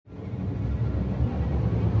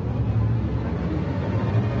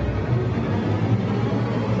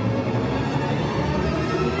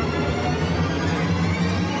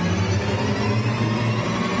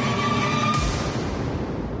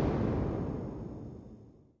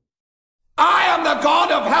the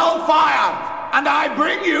god of hellfire, and I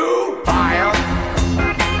bring you fire.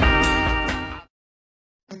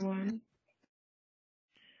 Everyone.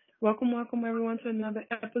 Welcome everyone to another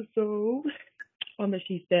episode on the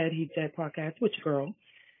She Said, He Said podcast with your girl,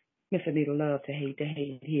 Miss Anita Love to hate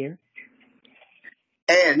here.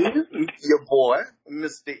 And your boy,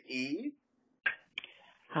 Mr. E.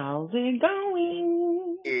 How's it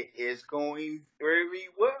going? It is going very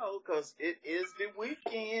well because it is the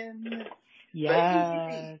weekend.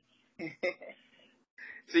 Yes.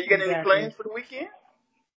 So you got any plans for the weekend?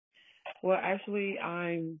 Well, actually,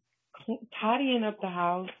 I'm tidying up the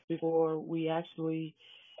house before we actually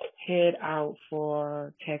head out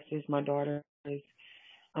for Texas. My daughter is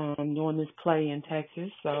doing this play in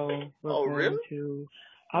Texas, so we're going to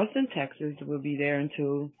Austin, Texas. We'll be there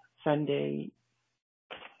until Sunday,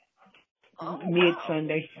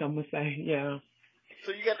 mid-Sunday, some would say, yeah.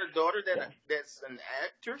 So you got a daughter that's an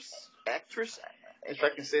actress, if I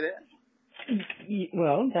can say that?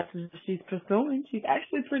 Well, that's what she's pursuing. She's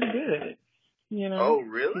actually pretty good, you know. Oh,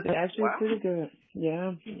 really? She's actually pretty good.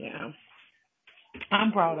 Yeah.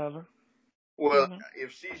 I'm proud of her. Well,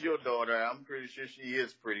 if she's your daughter, I'm pretty sure she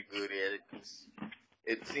is pretty good at it. Cause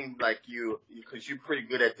it seems like because you're pretty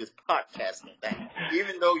good at this podcasting thing.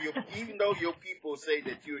 Even though your people say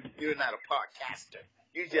that you're not a podcaster,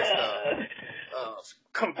 you just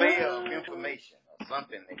conveyor of information or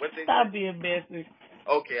something. Stop being messy.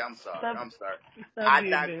 Okay, I'm sorry. I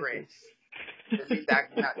digress. Let me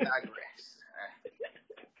not digress.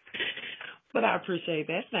 But I appreciate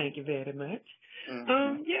that. Thank you very much.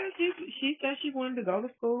 Mm-hmm. Yeah, she said she wanted to go to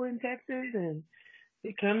school in Texas and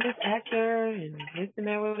become this actor and this and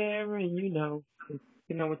that, whatever. And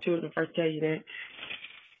when children first tell you that,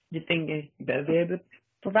 you're thinking you better be able to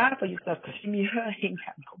provide for yourself because she ain't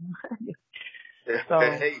got no money. So,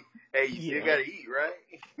 hey, you still gotta eat, right?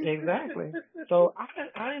 Exactly. So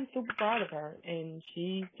I am super proud of her, and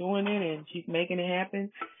she's doing it, and she's making it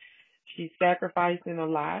happen. She's sacrificing a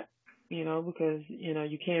lot, because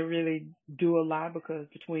you can't really do a lot because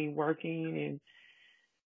between working and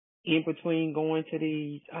in between going to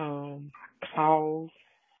these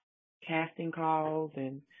casting calls,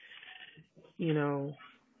 and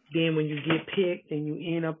then when you get picked and you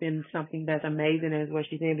end up in something that's amazing as what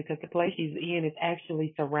she's in, because the place she's in is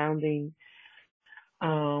actually surrounding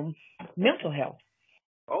mental health.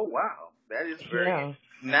 Oh, wow. That is very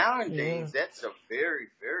nowadays. Yeah. That's a very,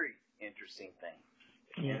 very interesting thing.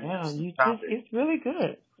 Yeah, it's really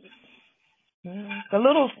good. Yeah. The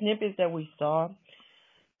little snippets that we saw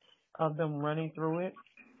of them running through it,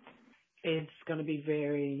 it's going to be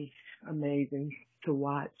very amazing to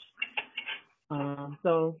watch.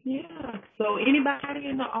 So anybody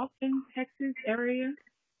in the Austin, Texas area,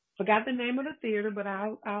 forgot the name of the theater, but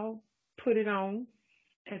I'll put it on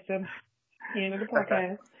at the end of the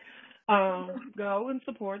podcast. Go and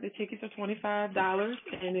support. The tickets are $25,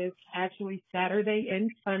 and it's actually Saturday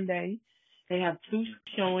and Sunday. They have two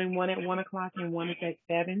showing, one at 1 o'clock and one is at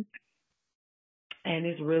 7. And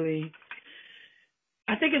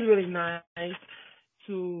I think it's really nice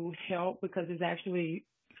to help because it's actually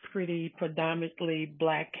pretty predominantly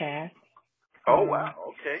black cast. Oh, wow.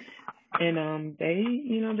 Okay. And they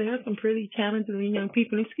there are some pretty talented young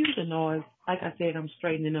people. Excuse the noise. Like I said, I'm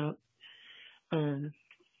straightening up. Because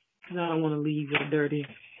I don't want to leave a dirty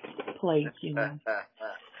plate,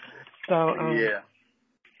 So, yeah.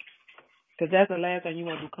 Because that's the last thing you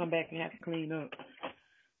want to do, come back and have to clean up.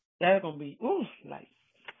 That's going to be, girl,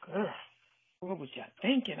 what was y'all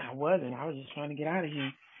thinking? I wasn't. I was just trying to get out of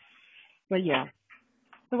here. But, yeah.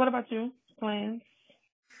 So, what about you? Plans?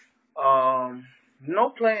 No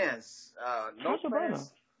plans. No How's your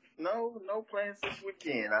plans. No plans this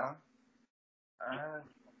weekend.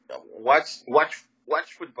 Watch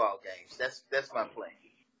football games. That's my plan.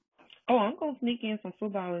 Oh, I'm gonna sneak in some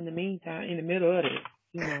football in the meantime, in the middle of it.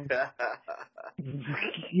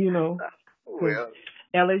 Well,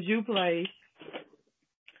 LSU plays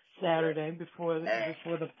Saturday before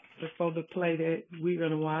the play that we're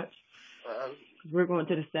gonna watch. We're going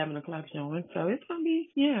to the 7 o'clock showing, so it's gonna be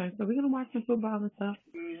So we're gonna watch some football and stuff.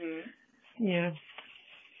 Mm-hmm. Yeah.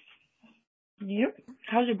 Yep.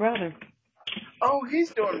 How's your brother? Oh, he's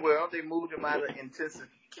doing well. They moved him out of intensive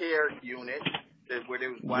care unit where they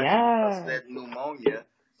was watching that pneumonia.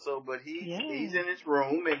 So, but he's in his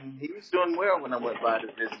room and he was doing well when I went by to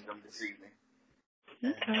visit him this evening.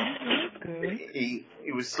 Okay, that's good.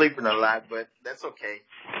 He was sleeping a lot, but that's okay.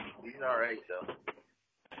 He's all right though.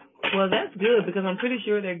 Well, that's good because I'm pretty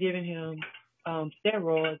sure they're giving him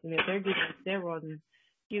steroids, and if they're giving him steroids and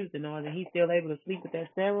excuse the noise, and he's still able to sleep with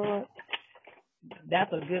that steroid,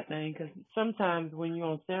 that's a good thing because sometimes when you're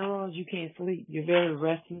on steroids, you can't sleep. You're very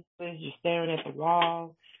restless. You're staring at the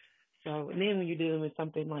wall. So, and then when you're dealing with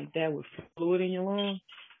something like that with fluid in your lungs,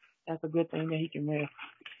 that's a good thing that he can rest.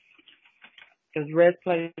 Because rest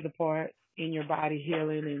plays a part in your body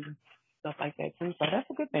healing and stuff like that too. So that's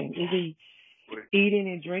a good thing. Is he eating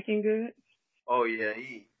and drinking good? Oh yeah,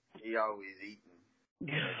 he always eating.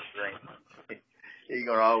 Drink. He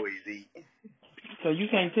gonna always eat. So you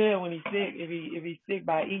can't tell when he's sick if he's sick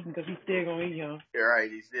by eating because he's still gonna eat, y'all. You're right.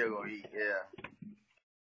 He's still gonna eat. Yeah.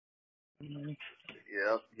 Mm-hmm.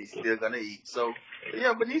 Yep. He's still gonna eat. So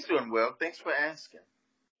yeah, but he's doing well. Thanks for asking.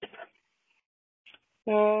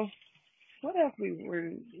 So what else we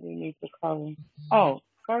need to cover? Oh,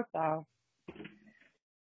 first off,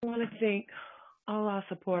 I want to thank all our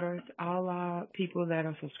supporters, all our people that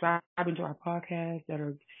are subscribing to our podcast, that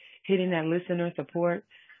are hitting that listener support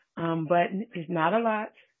button. It's not a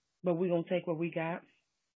lot, but we're going to take what we got.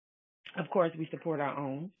 Of course, we support our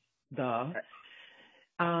own. Duh.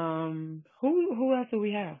 Who else do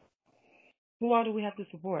we have? Who all do we have to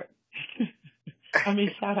support? I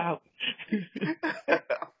mean, shout out.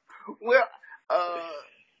 Well,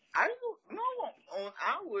 I don't know on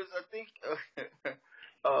ours. I think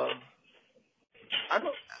I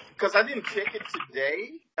don't, because I didn't check it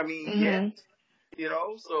today. I mean, yet, you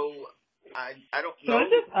know. So I don't know. So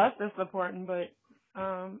it's just us that's supporting, but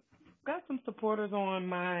got some supporters on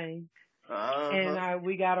mine, and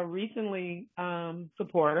we got a recently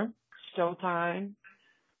supporter, Showtime.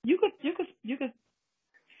 You could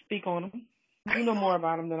speak on them. You know more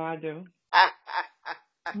about them than I do.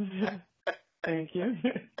 Thank you.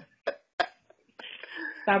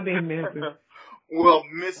 Stop being messy. Well,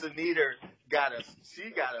 Miss Anita got a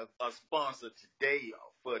sponsor today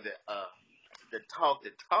for the Talk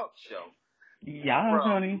show. Yeah,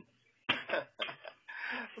 honey.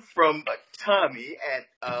 From Tommy at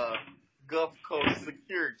Gulf Coast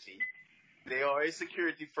Security. They are a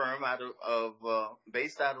security firm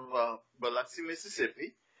based out of Biloxi,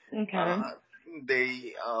 Mississippi. Okay.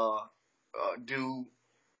 They do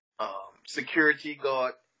security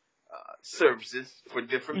guard services for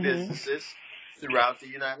different businesses throughout the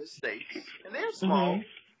United States, and they're a small,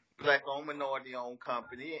 black-owned, minority-owned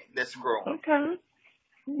company that's growing. Okay.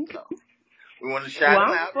 So we want to shout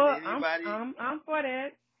them out. Anybody? I'm for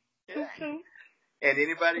that. Yeah. Too. And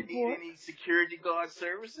anybody need any security guard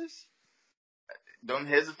services? Don't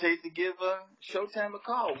hesitate to give Showtime a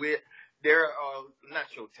call. Not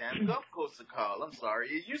Showtime, Gulf Coast a call. I'm sorry.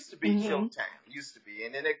 It used to be Showtime.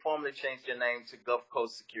 And then they formally changed their name to Gulf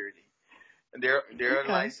Coast Security. And they're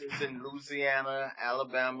licensed in Louisiana,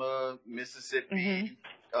 Alabama, Mississippi,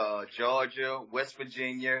 Georgia, West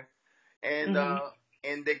Virginia, and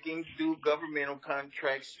they can do governmental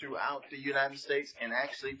contracts throughout the United States and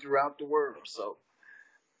actually throughout the world. So,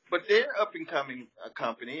 but they're up and coming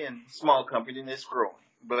company and small company and it's growing.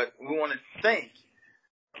 But we want to thank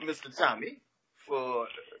Mr. Tommy for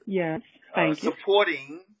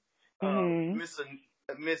supporting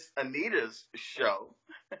Miss Anita's show.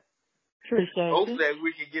 Hopefully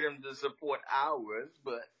we can get him to support ours,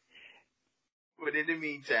 but in the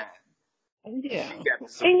meantime, yeah.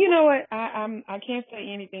 And you know what? I can't say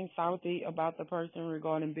anything salty about the person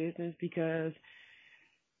regarding business because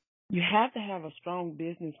you have to have a strong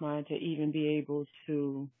business mind to even be able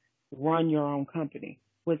to run your own company,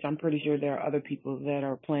 which I'm pretty sure there are other people that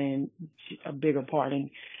are playing a bigger part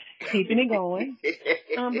in keeping it going,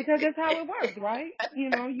 because that's how it works, right? You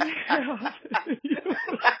know, you're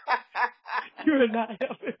not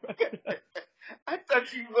helping. I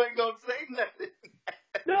thought you weren't going to say nothing.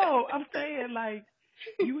 No, I'm saying, like,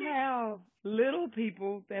 you have little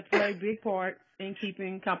people that play big parts in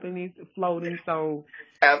keeping companies floating. So,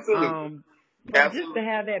 absolutely. Just to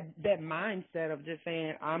have that mindset of just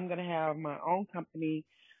saying, I'm going to have my own company,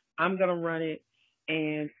 I'm going to run it,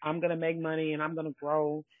 and I'm going to make money, and I'm going to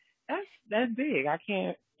grow. That's big. I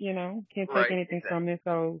can't take anything from it.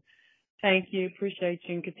 So, thank you, appreciate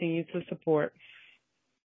you, and continue to support.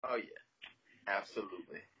 Oh yeah,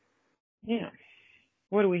 absolutely. Yeah.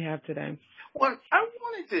 What do we have today? Well, I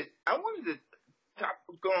wanted to talk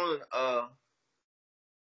on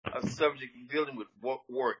a subject dealing with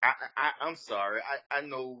work. I'm sorry. I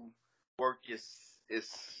know work is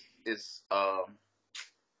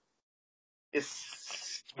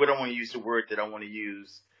we don't want to use the word that I want to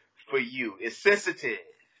use for you. It's sensitive.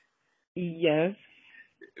 Yes.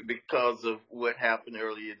 Because of what happened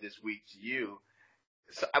earlier this week to you.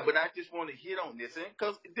 So, but I just want to hit on this,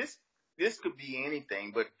 because this could be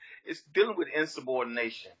anything, but it's dealing with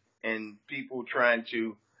insubordination and people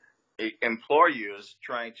employers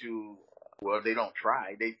trying to, well, they don't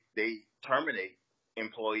try. They terminate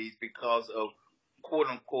employees because of quote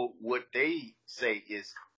unquote what they say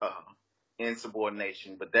is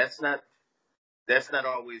insubordination, but that's not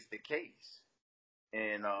always the case.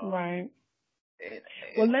 And Right. and,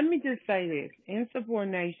 Well, let me just say this.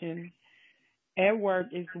 Insubordination at work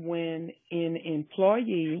is when an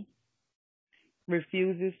employee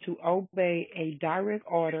refuses to obey a direct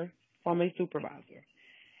order from a supervisor.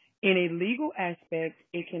 In a legal aspect,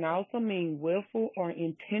 it can also mean willful or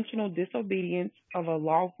intentional disobedience of a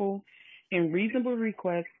lawful and reasonable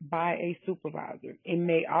request by a supervisor. It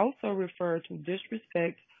may also refer to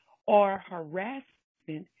disrespect or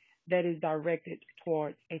harassment that is directed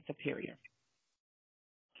towards a superior.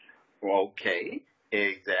 okay,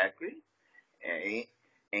 exactly.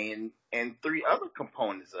 And three other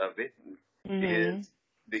components of it Mhm. is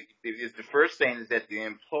the first thing is that the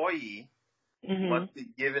employee Mhm. must be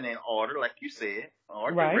given an order, like you said,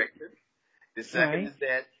 or Right. directive. The second Right. is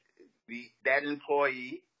that that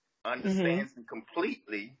employee understands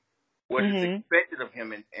completely what is Mhm. expected of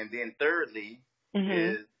him, and then thirdly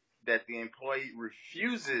Mhm. is that the employee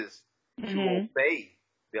refuses to Mhm. obey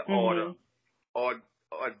the order Mhm. or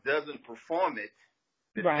doesn't perform it,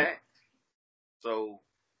 the Right. task. So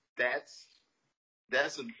that's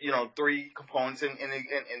three components, and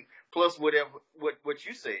plus whatever what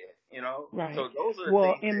you said, Right. So those are the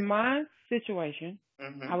Well, things in my situation,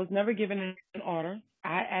 that. I was never given an order.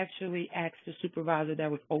 I actually asked the supervisor that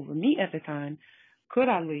was over me at the time, could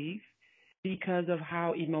I leave because of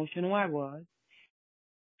how emotional I was.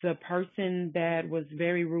 The person that was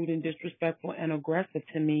very rude and disrespectful and aggressive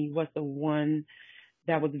to me was the one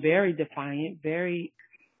that was very defiant, very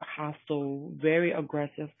hostile, very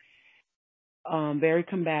aggressive, very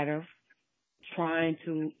combative, trying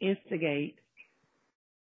to instigate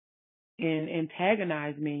and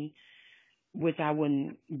antagonize me, which I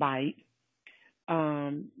wouldn't bite.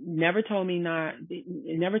 Never told me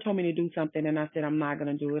to do something, and I said I'm not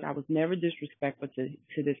gonna do it. I was never disrespectful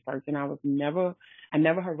to this person. I never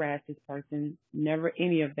harassed this person, never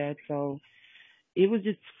any of that. So it was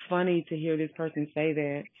just funny to hear this person say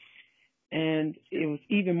that, and it was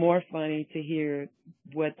even more funny to hear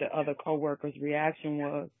what the other coworkers' reaction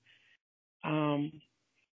was. Um,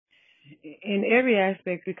 in every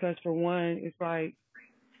aspect, because for one, it's like,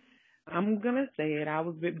 I'm gonna say it. I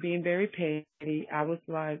was being very petty. I was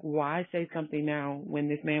like, why say something now when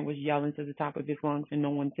this man was yelling to the top of his lungs and no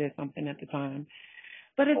one said something at the time?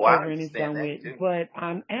 But it's Oh, I over and it's understand done that with. too. But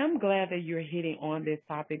I am glad that you're hitting on this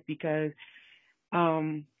topic because,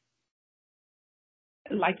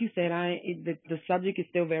 like you said, the subject is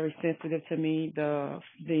still very sensitive to me. The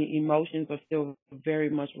emotions are still very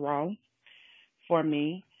much raw for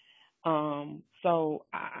me. So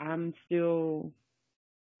I'm still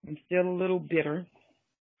a little bitter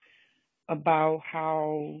about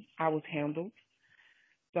how I was handled.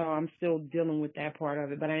 So I'm still dealing with that part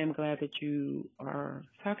of it, but I am glad that you are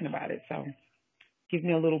talking about it. So give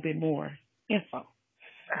me a little bit more info.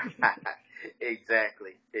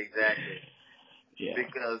 Exactly. Yeah.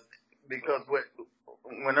 Because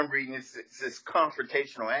when I'm reading this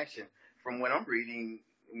confrontational action, from what I'm reading,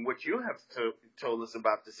 what you have told us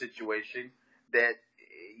about the situation, that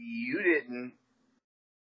you didn't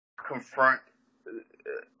confront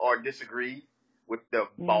or disagree with the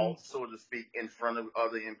boss, so to speak, in front of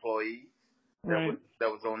other employees Right. that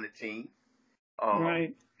was on the team.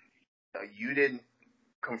 Right. You didn't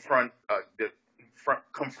confront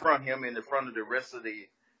confront him in the front of the rest of the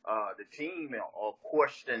team, or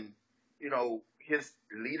question, his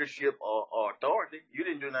leadership or authority. You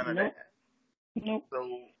didn't do none of Nope. that. Nope.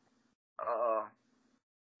 So,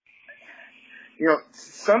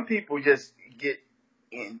 some people just get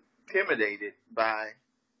intimidated by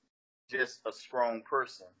just a strong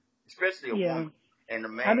person, especially a Yeah. woman and a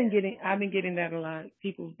man. I've been getting that a lot.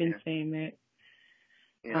 People have been saying that.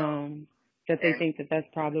 That they think that that's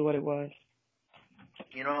probably what it was.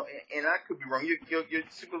 And I could be wrong. Your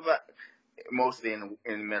supervisor, mostly in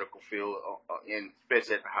the medical field, and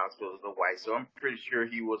especially at the hospital, is a white. So I'm pretty sure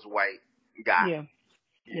he was a white guy.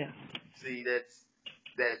 Yeah. See, that's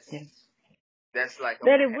like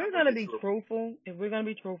that if we're gonna be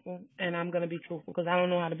truthful, and I'm gonna be truthful because I don't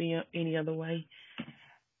know how to be any other way.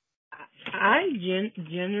 I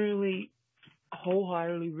generally,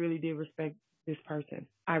 wholeheartedly, really did respect this person.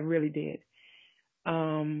 I really did.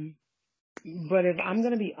 But if I'm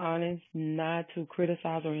going to be honest, not to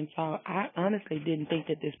criticize or insult, I honestly didn't think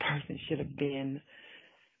that this person should have been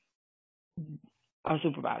a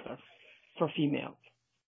supervisor for females.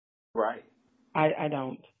 Right. I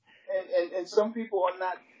don't. And some people are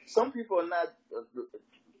not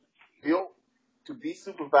built to be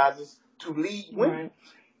supervisors, to lead women.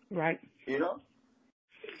 Right. You know,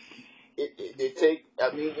 it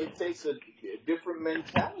takes a different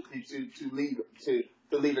mentality to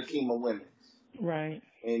lead a team of women, Right.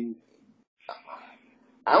 and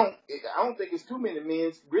I don't think it's too many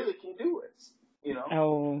men really can do it. You know,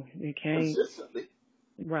 Oh, you can't. consistently.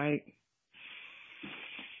 Right.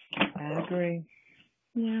 I agree.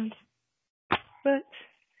 Yeah. But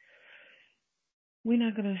we're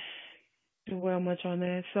not going to dwell much on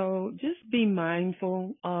that. So just be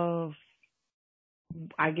mindful of,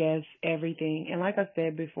 I guess, everything. And like I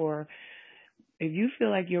said before, if you feel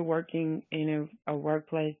like you're working in a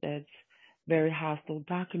workplace that's very hostile,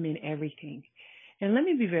 document everything. And let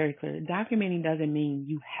me be very clear, documenting doesn't mean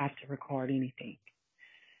you have to record anything.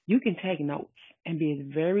 You can take notes and be as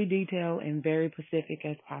very detailed and very specific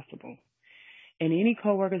as possible. And any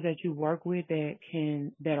coworkers that you work with that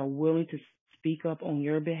are willing to speak up on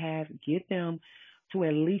your behalf, get them to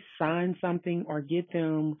at least sign something or get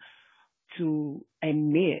them to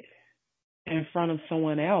admit in front of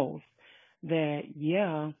someone else that,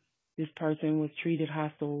 yeah, this person was treated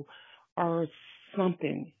hostile or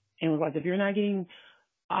something. And like, if you're not getting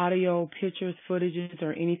audio, pictures, footages,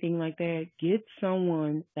 or anything like that, get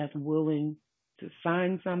someone that's willing to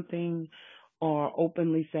sign something or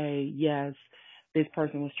openly say, yes, this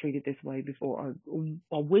person was treated this way before,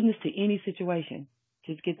 or witness to any situation.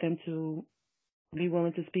 Just get them to be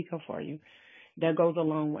willing to speak up for you. That goes a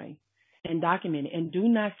long way. And document it. And do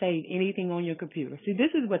not save anything on your computer. See,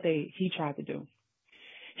 this is what he tried to do.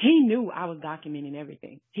 He knew I was documenting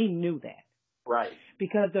everything. He knew that. Right.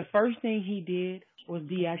 Because the first thing he did was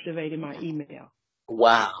deactivating my email.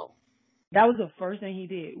 Wow. That was the first thing he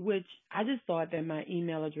did, which I just thought that my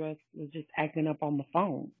email address was just acting up on the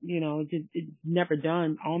phone. You know, it never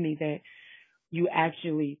dawned on me that you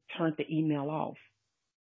actually turned the email off.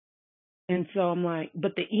 And so I'm like,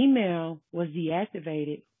 but the email was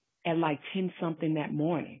deactivated at like 10 something that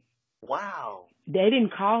morning. Wow. He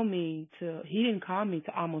didn't call me to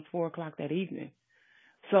almost 4 o'clock that evening.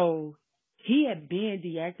 So he had been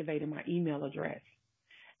deactivating my email address.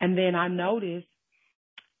 And then I noticed,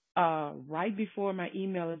 right before my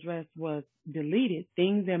email address was deleted,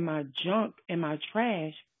 things in my junk and my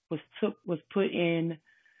trash was put in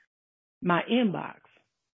my inbox.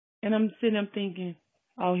 And I'm sitting up thinking,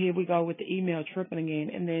 oh, here we go with the email tripping again.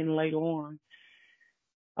 And then later on,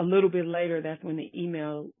 a little bit later, that's when the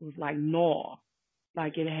email was like null.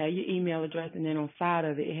 Like it had your email address, and then on side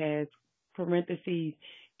of it, it has parentheses,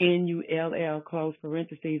 NULL, close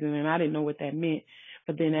parentheses, and then I didn't know what that meant.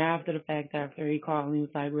 But then after the fact, after he called and he was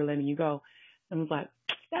like, we're letting you go. And I was like,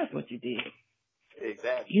 that's what you did.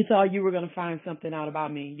 Exactly. You thought you were going to find something out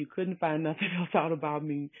about me. You couldn't find nothing else out about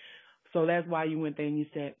me. So that's why you went there and you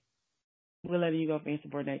said, we're letting you go for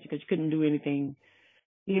insubordination because you couldn't do anything.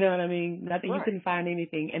 You know what I mean? Nothing. Right. You couldn't find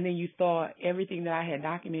anything. And then you thought everything that I had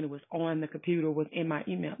documented was on the computer, was in my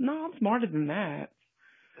email. No, I'm smarter than that.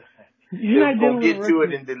 You're not dealing with a rookie. Get to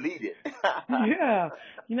it and delete it. Yeah.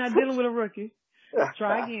 You're not dealing with a rookie.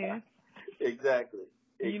 Try again. Exactly.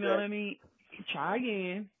 You know what I mean? Try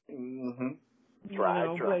again. Mm-hmm. Try.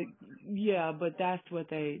 But that's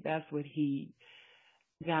what he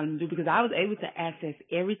got him to do, because I was able to access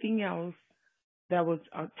everything else that was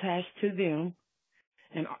attached to them,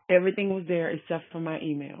 and everything was there except for my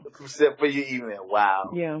email. Except for your email.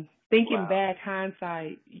 Wow. Yeah. Thinking back,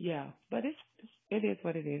 hindsight, yeah. But it is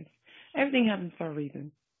what it is. Everything happens for a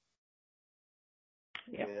reason.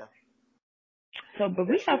 Yeah. So, but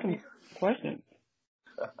we have some questions.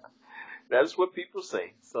 That's what people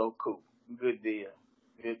say. So cool. Good deal.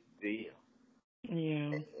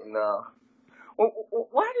 Yeah. And,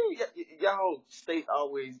 why do y'all state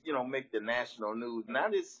always, make the national news? Now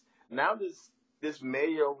this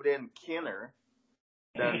mayor over there in Kenner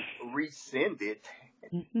done rescinded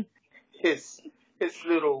his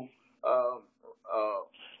little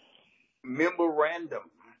memorandum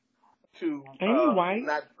to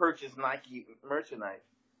not purchase Nike merchandise.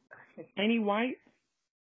 Ain't he white?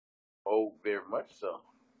 Oh, very much so.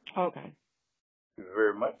 Okay.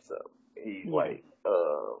 Very much so. He's white.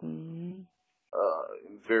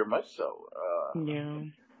 Very much so.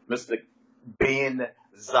 Mr. Ben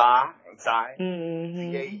Zahn, Zahn,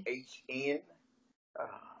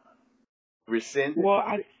 rescinded. Well,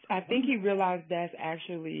 I think he realized that's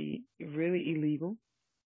actually really illegal.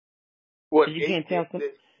 Well, you can't tell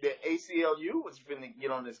the ACLU was finna get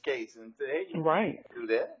on this case and say, hey, you can't do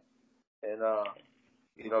that. And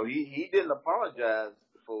he didn't apologize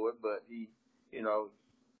for it, but he was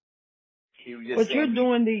just. But you're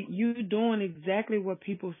doing exactly what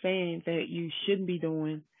people saying that you shouldn't be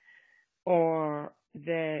doing, or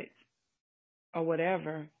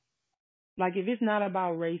whatever. Like, if it's not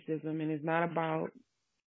about racism and it's not about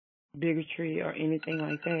bigotry or anything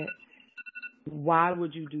like that, why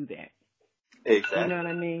would you do that? You know Exactly. what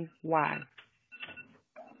I mean? Why?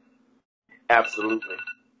 Absolutely.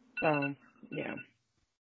 So, yeah.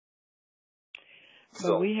 But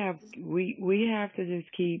So we have to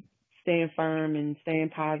just keep staying firm and staying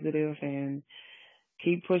positive and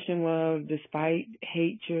keep pushing love despite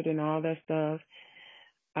hatred and all that stuff.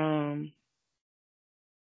 Um,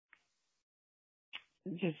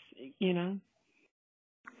 just, you know,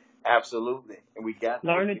 absolutely, and we got to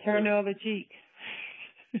learn to turn because the other cheek.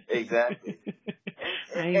 exactly,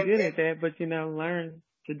 I ain't good and at that, but learn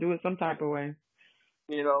to do it some type of way.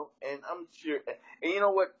 and I'm sure, and you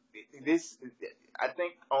know what, this I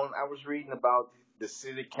think I was reading about the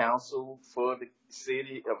city council for the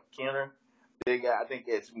city of Kenner. They got, I think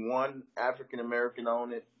it's one African American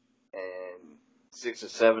on it and 6 or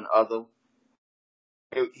 7 other.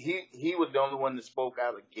 He was the only one that spoke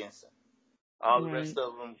out against him. All the Right. rest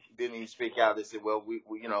of them didn't even speak out. They said, "Well, we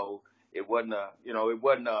it wasn't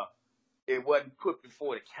it wasn't put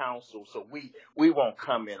before the council, so we won't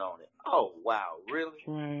comment on it." Oh wow, really?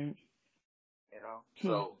 Right. Hmm.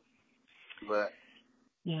 So, but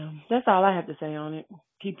Yeah. That's all I have to say on it.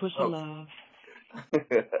 Keep pushing okay, love.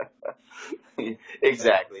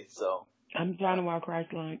 exactly. So, I'm trying to walk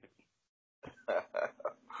Christ like.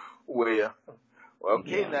 well,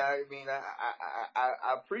 okay. Yeah. Now, I mean,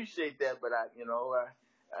 I appreciate that, but I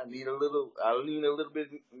need a little. I need a little bit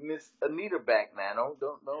Miss Anita back, man. Don't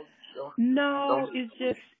No, don't. it's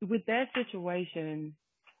just with that situation,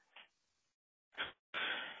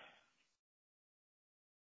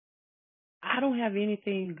 I don't have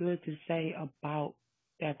anything good to say about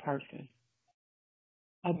that person,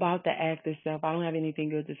 about the act itself. I don't have anything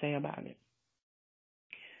good to say about it.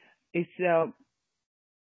 Except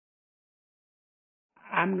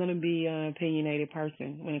I'm going to be an opinionated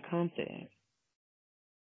person when it comes to that.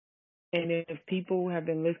 And if people have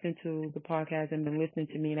been listening to the podcast and been listening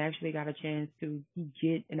to me and actually got a chance to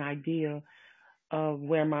get an idea of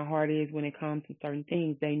where my heart is when it comes to certain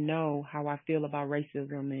things, they know how I feel about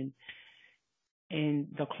racism and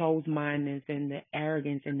the closed mindedness and the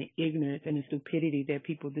arrogance and the ignorance and the stupidity that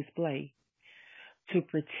people display to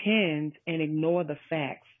pretend and ignore the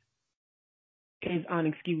facts is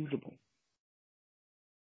unexcusable.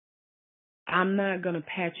 I'm not going to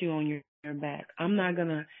pat you on your back. I'm not going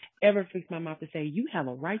to ever fix my mouth to say you have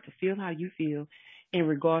a right to feel how you feel in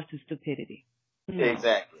regards to stupidity. No.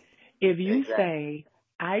 Exactly. If you Exactly. say,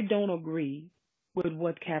 I don't agree with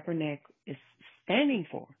what Kaepernick is standing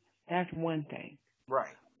for, that's one thing.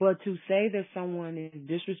 Right. But to say that someone is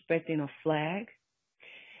disrespecting a flag,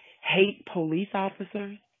 hate police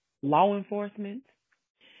officers, law enforcement,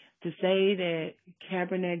 to say that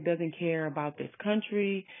Kaepernick doesn't care about this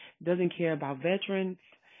country, doesn't care about veterans,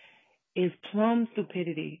 is plumb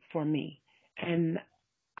stupidity for me. And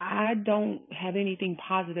I don't have anything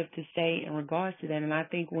positive to say in regards to that. And I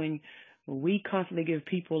think when we constantly give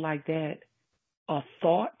people like that a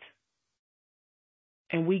thought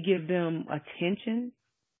and we give them attention,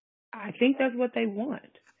 I think that's what they want.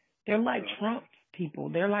 They're like Trump people.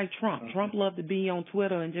 They're like Trump. Mm-hmm. Trump loved to be on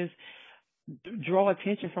Twitter and just draw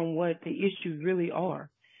attention from what the issues really are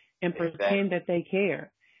and pretend that they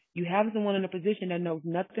care. You have someone in a position that knows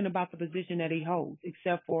nothing about the position that he holds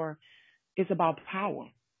except for it's about power.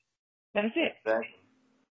 That's it. Exactly.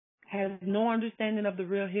 Has no understanding of the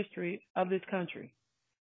real history of this country.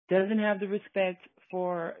 Doesn't have the respect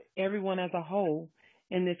for everyone as a whole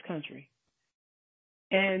in this country.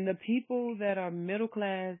 And the people that are middle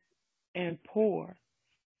class and poor,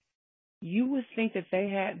 you would think that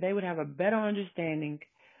they would have a better understanding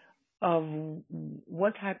of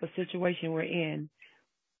what type of situation we're in,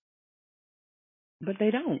 but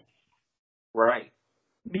they don't. Right.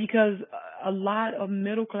 Because a lot of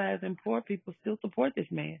middle class and poor people still support this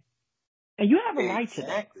man. And you have a right to that.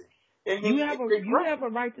 Exactly. And You right. have a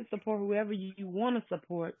right to support whoever you want to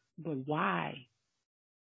support, but why?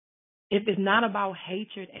 If it's not about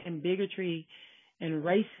hatred and bigotry and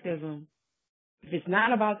racism, if it's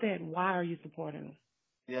not about that, why are you supporting them?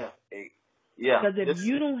 Yeah. Yeah. Because if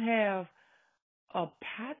you don't have a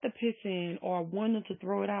pot to piss in or one to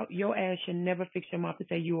throw it out, your ass should never fix your mouth to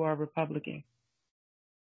say you are a Republican.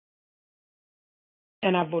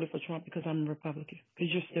 And I voted for Trump because I'm a Republican.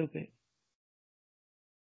 Because you're stupid.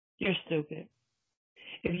 You're stupid.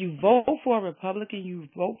 If you vote for a Republican, you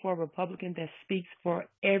vote for a Republican that speaks for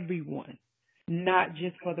everyone, not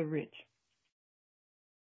just for the rich,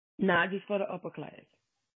 not just for the upper class.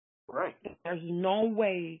 Right. There's no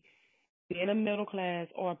way being a middle class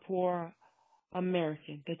or a poor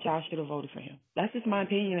American that y'all should have voted for him. That's just my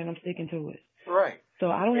opinion, and I'm sticking to it. Right. So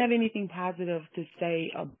I don't have anything positive to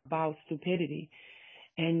say about stupidity.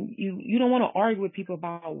 And you don't want to argue with people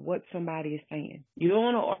about what somebody is saying. You don't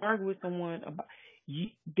want to argue with someone about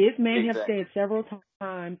this man has said several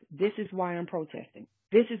times, this is why I'm protesting.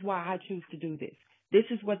 This is why I choose to do this. This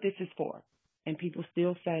is what this is for. And people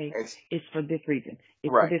still say it's for this reason.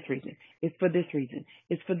 It's for this reason. It's for this reason.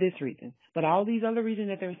 It's for this reason. But all these other reasons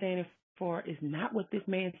that they're saying it's for is not what this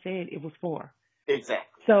man said it was for.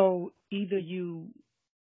 Exactly. So either you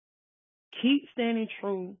keep standing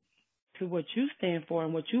true to what you stand for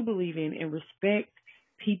and what you believe in and respect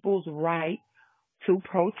people's right to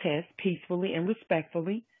protest peacefully and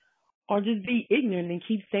respectfully, or just be ignorant and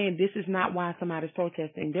keep saying this is not why somebody's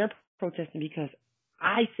protesting. They're protesting because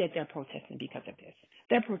I said they're protesting because of this.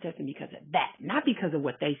 They're protesting because of that, not because of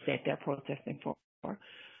what they said they're protesting for.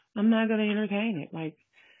 I'm not going to entertain it. Like,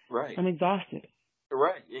 I'm exhausted.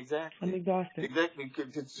 Right, exactly. I'm exhausted. Exactly,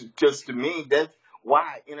 because to me, that's why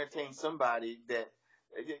I entertain somebody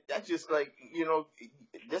that's just like,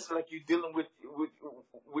 that's like you dealing with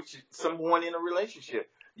someone in a relationship.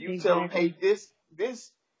 You tell them, hey, this,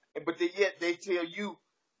 but yet they tell you,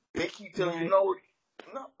 they keep telling you, no,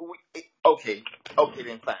 okay,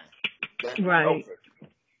 then fine. That's right. Okay.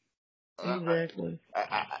 Exactly.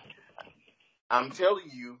 I'm telling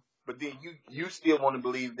you, but then you still want to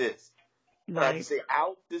believe this. Right. I can say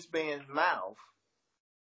out this man's mouth,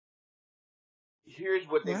 here's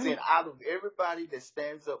what they said. Out of everybody that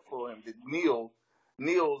stands up for him, that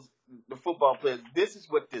kneels, the football players, this is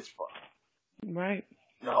what this for. Right.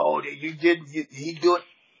 No, he do it.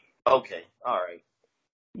 Okay, all right.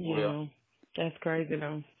 Yeah, well, that's crazy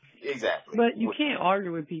though. Exactly. But you can't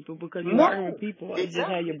argue with people because you argue with people. You just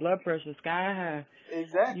have your blood pressure sky high.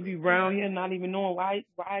 Exactly. You be around here not even knowing why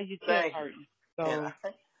your chest hurting.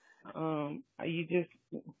 So, you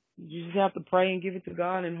just have to pray and give it to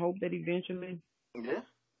God and hope that eventually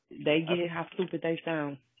they get how stupid they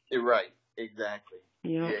sound. Right. Exactly.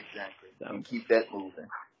 Yeah, exactly. So. And keep that moving.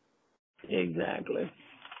 Exactly.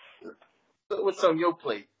 So what's on your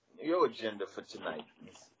plate? Your agenda for tonight?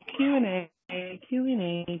 Q&A.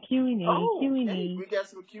 Oh, okay. We got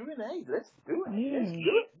some Q&A. Let's do it. Yeah. Let's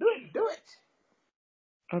do it.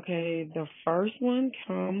 Okay, the first one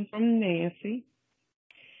comes from Nancy.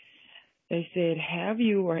 They said, have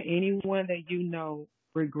you or anyone that you know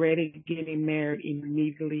regretted getting married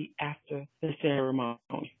immediately after the ceremony?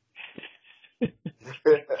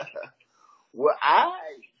 Well,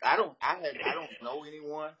 I don't know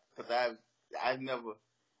anyone because I never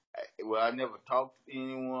talked to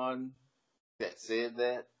anyone that said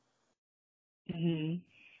that. Mm-hmm.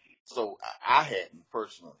 So I hadn't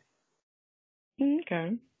personally.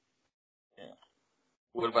 Okay. Yeah.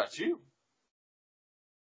 What about you?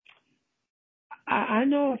 I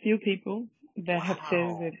know a few people that have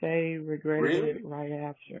said that they regretted it right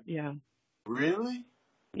after. Yeah. Really?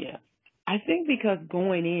 Yeah. I think because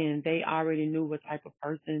going in, they already knew what type of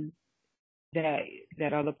person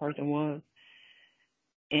that other person was.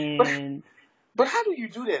 And but how do you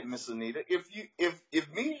do that, Miss Anita? If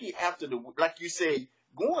immediately after like you say,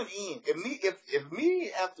 going in, if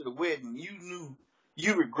immediately after the wedding you knew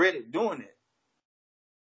you regretted doing it,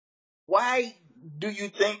 why do you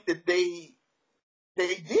think that they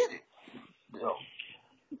did it? No.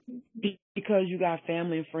 Because you got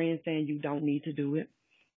family and friends saying you don't need to do it.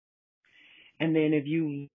 And then if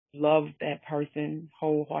you love that person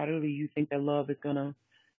wholeheartedly, you think that love is going to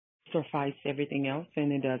suffice everything else,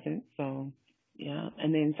 and it doesn't. So, yeah.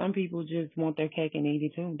 And then some people just want their cake and eat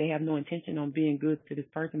it too. They have no intention on being good to this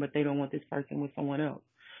person, but they don't want this person with someone else.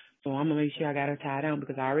 So I'm going to make sure I got her tied down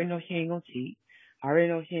because I already know she ain't going to cheat. I already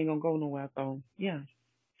know she ain't going to go nowhere. So, yeah.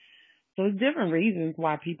 So there's different reasons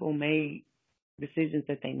why people made decisions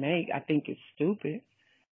that they make. I think it's stupid.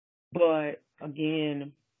 But,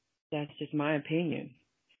 again, that's just my opinion.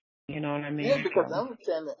 You know what I mean? Yeah, because I'm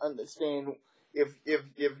trying to understand if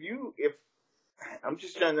I'm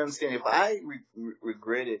just trying to understand if I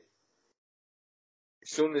regret it as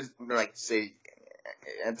soon as, like, say,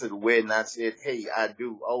 after the wedding, I said, hey, I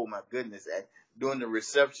do. Oh, my goodness. During the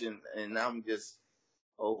reception, and I'm just,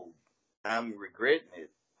 I'm regretting it.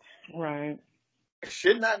 Right.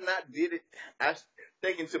 Shouldn't I not did it? I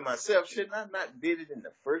thinking to myself, shouldn't I not did it in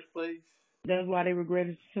the first place? That's why they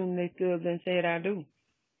regretted as soon as they stood up and said, I do.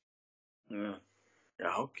 Yeah.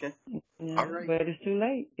 Okay. Yeah, all right. But it's too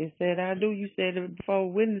late. It said, I do. You said it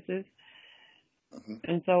before witnesses. Mm-hmm.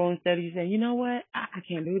 And so instead of you saying, you know what, I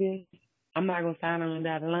can't do this. I'm not going to sign on the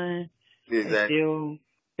dotted line. Exactly.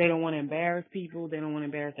 They don't want to embarrass people. They don't want to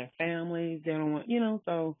embarrass their families. They don't want,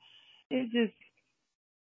 so it's just,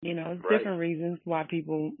 It's Right. different reasons why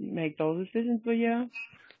people make those decisions, but yeah,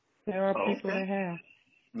 there are people Okay. that have.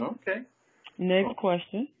 Okay. Next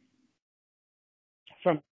question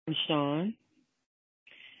from Sean.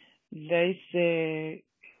 They said,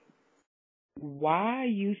 why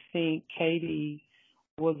you think KD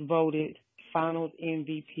was voted Finals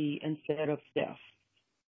MVP instead of Steph?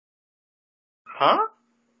 Huh?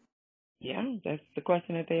 Yeah, that's the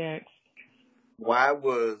question that they asked. Why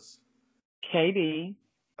was KD,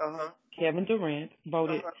 uh-huh. Kevin Durant,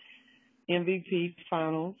 voted Uh-huh. MVP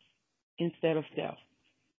Finals instead of Steph.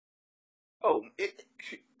 Oh,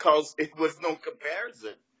 cause it was no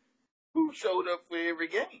comparison. Who showed up for every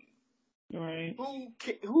game? Right.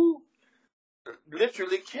 Who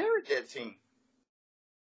literally carried that team?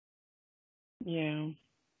 Yeah.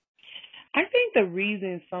 I think the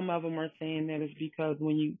reason some of them are saying that is because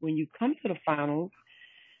when you come to the finals,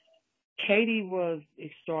 KD was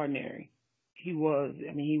extraordinary. He was.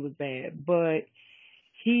 I mean, he was bad, but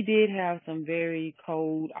he did have some very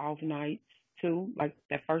cold off nights too, like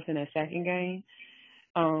that first and that second game.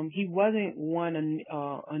 He wasn't one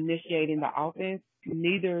initiating the offense.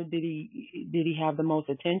 Neither did he have the most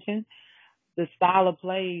attention. The style of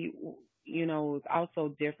play, is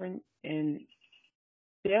also different. And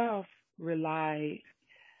Steph relied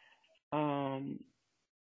um,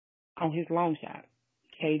 on his long shot.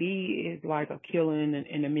 KD is like a killer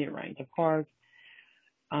in the mid range. Of course,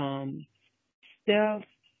 um, Steph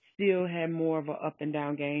still had more of an up and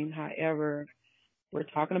down game. However, we're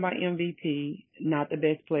talking about MVP, not the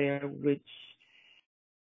best player, which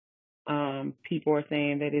people are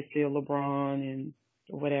saying that it's still LeBron and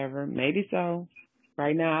whatever. Maybe so.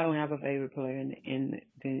 Right now, I don't have a favorite player in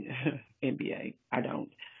the NBA. I don't.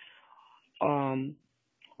 Um,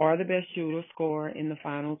 or the best shooter, scorer in the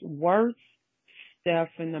finals. Worst, Steph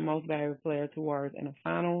and the most valuable player to worst in the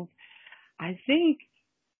finals. I think,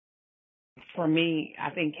 for me, I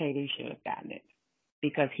think KD should have gotten it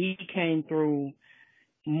because he came through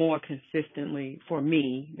more consistently for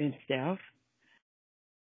me than Steph.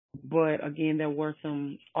 But again, there were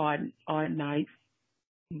some odd nights.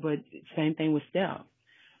 But same thing with Steph.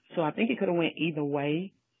 So I think it could have went either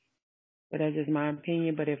way. But that's just my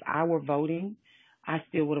opinion. But if I were voting, I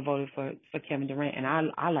still would have voted for Kevin Durant.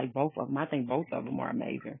 And I like both of them. I think both of them are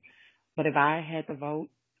amazing. But if I had to vote,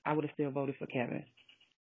 I would have still voted for Kevin.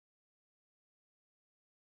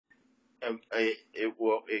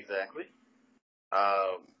 Well, exactly.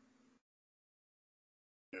 Um,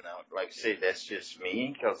 like I said, that's just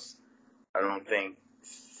me because I don't think,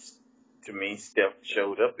 to me, Steph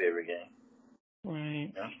showed up every game.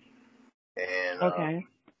 Right. You know? And Okay.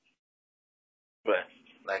 but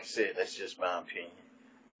like I said, that's just my opinion.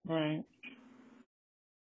 Right.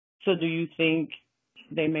 So do you think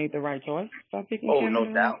they made the right choice by picking Oh, Kevin no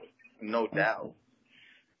Durant? doubt, no doubt.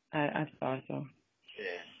 I thought so.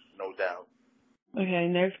 Yeah, no doubt. Okay,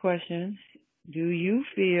 next question. Do you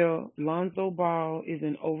feel Lonzo Ball is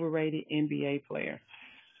an overrated NBA player?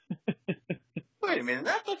 Wait a minute.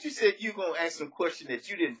 I thought you said you were gonna ask some question that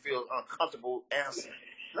you didn't feel uncomfortable answering.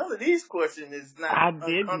 None of these questions is not I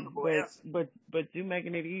didn't, uncomfortable but answering. you're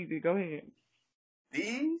making it easy. Go ahead.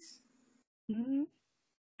 These Hmm.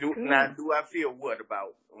 Go now ahead. do I feel what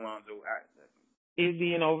about Alonzo? Is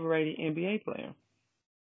he an overrated NBA player?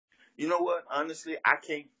 You know what? Honestly, I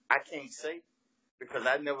can't say because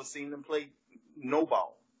I've never seen them play no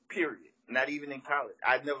ball. Period. Not even in college.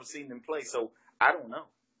 I've never seen them play, so I don't know.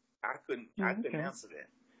 I couldn't Okay. answer that.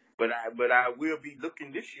 But I will be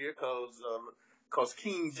looking this year because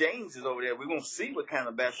King James is over there. We're gonna see what kind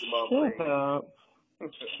of basketball Shut player. up.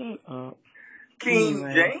 Shut up. King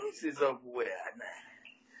Anyway, James is over where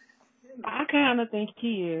I kind of think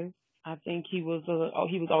he is. I think he was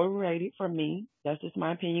overrated for me. That's just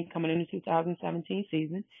my opinion coming into 2017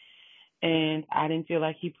 season. And I didn't feel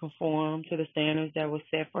like he performed to the standards that was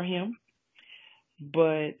set for him.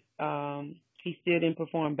 But he still didn't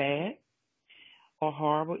perform bad or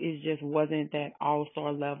horrible. It just wasn't that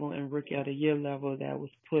all-star level and rookie of the year level that was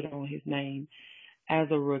put on his name as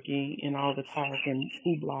a rookie and all the talk and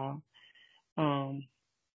hoopla um,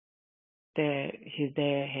 that his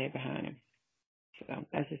dad had behind him. So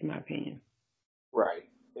that's just my opinion. Right.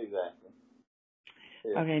 Exactly.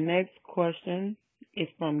 Yeah. Okay, next question is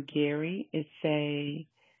from Gary. It say,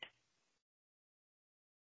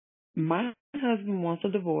 my husband wants a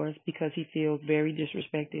divorce because he feels very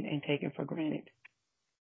disrespected and taken for granted.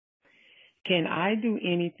 Can I do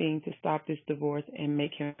anything to stop this divorce and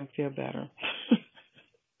make him feel better?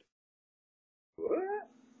 What?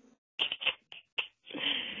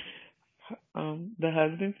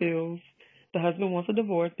 The husband wants a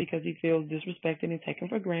divorce because he feels disrespected and taken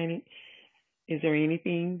for granted. Is there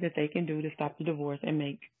anything that they can do to stop the divorce and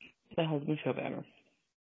make the husband feel better?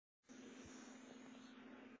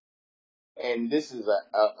 And this is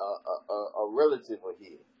a relative of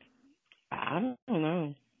his. I don't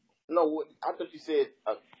know. No, I thought you said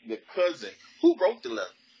the cousin. Who wrote the letter?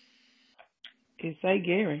 It say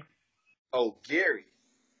Gary. Oh, Gary.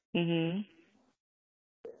 Mhm.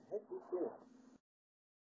 What is this?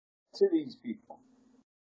 To these people.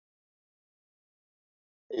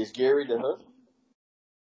 Is Gary the husband?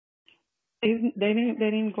 They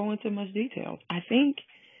didn't go into much details. I think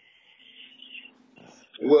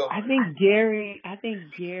Well, Gary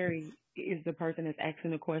is the person that's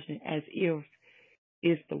asking the question as if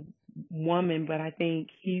it's the woman, but I think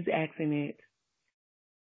he's asking it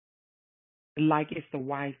like it's the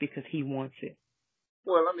wife because he wants it.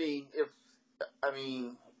 well,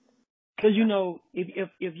 Because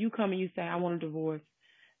if you come and you say I want a divorce,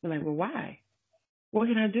 they're like, well, why? What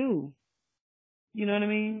can I do? You know what I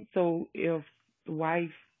mean? So if the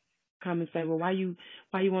wife come and say, well, why you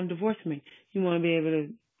want to divorce me? You want to be able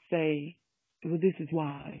to say, well, this is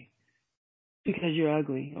why. Because you're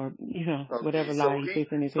ugly, or whatever lie he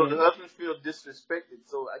puts in his so head. the husband feels disrespected.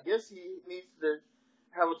 So I guess he needs to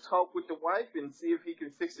have a talk with the wife and see if he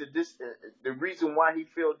can fix the reason why he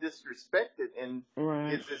feels disrespected, and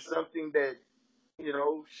Right. is it something that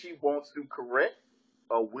she wants to correct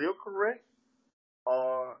or will correct,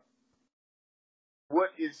 or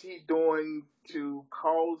what is he doing to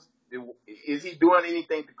cause? Is he doing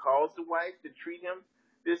anything to cause the wife to treat him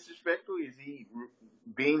disrespectfully? Is he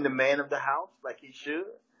being the man of the house like he should?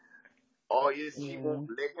 Or is she won't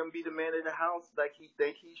let him be the man of the house like he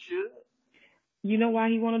think he should? You know why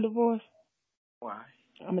he want a divorce? Why?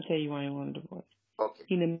 I'm going to tell you why he want a divorce. Okay.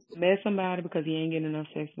 He met somebody because he ain't getting enough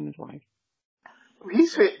sex from his wife.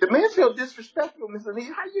 The man feel disrespectful, Mr.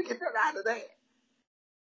 Anita. How you get that out of that?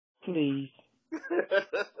 Please.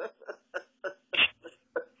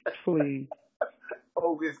 Please.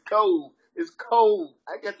 Oh, it's cold. It's cold.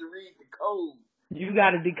 I got to read the code. You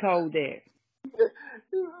got to decode that.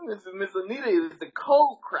 Miss Anita is the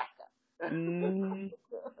code cracker.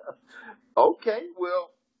 Okay,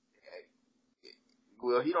 well,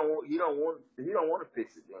 he don't want to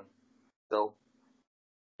fix it then. So,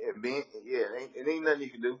 it ain't nothing you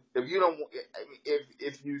can do. If you don't,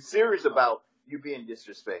 if you serious about you being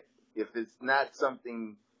disrespected, if it's not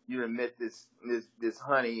something you done met this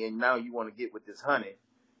honey and now you want to get with this honey.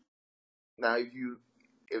 Now,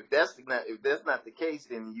 if that's not the case,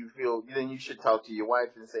 then you should talk to your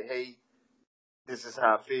wife and say, hey, this is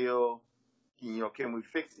how I feel. Can we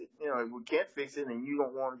fix it? If we can't fix it and you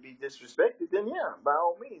don't want to be disrespected, then yeah, by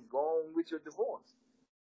all means, go on with your divorce.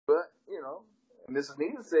 But, Miss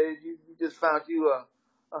Anita said you just found you a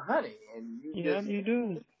honey, and you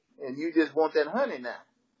do. And you just want that honey now.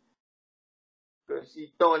 Because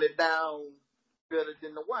she's throwing it down better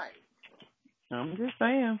than the wife. I'm just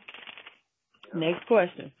saying. Next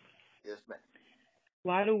question. Yes, ma'am.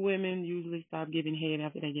 Why do women usually stop giving head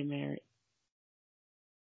after they get married?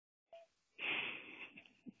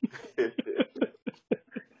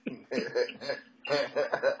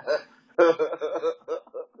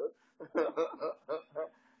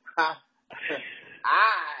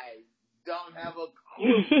 I don't have a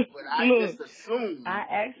clue, but I just assume. I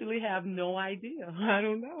actually have no idea. I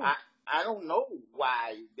don't know. I don't know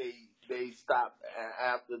why they stop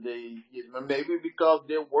after they get married. Maybe because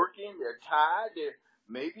they're working, they're tired.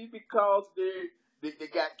 Maybe because they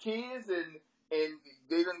got kids and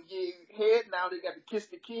they don't give head. Now they got to kiss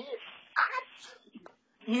the kid.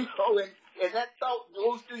 And that thought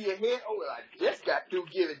goes through your head. Oh, well, I just got through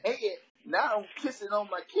giving head. Now I'm kissing on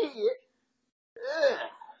my kid. Ugh.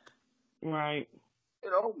 Right.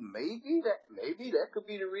 Maybe that could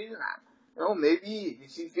be the reason. Maybe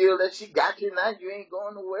she feel that she got you now. You ain't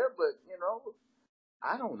going nowhere. But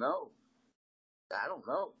I don't know.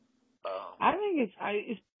 I think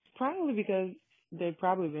it's probably because they've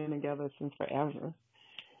probably been together since forever.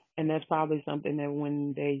 And that's probably something that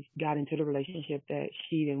when they got into the relationship that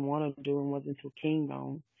she didn't want to do and wasn't too keen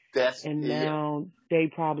on. Now they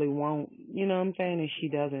probably won't, you know what I'm saying? And she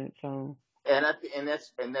doesn't, so. And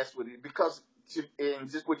that's what it, because, and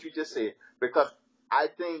just what you just said, because I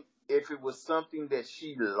think if it was something that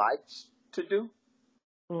she likes to do,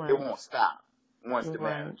 it won't stop once the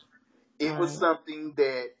marriage. It was something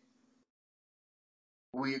that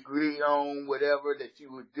we agreed on, whatever, that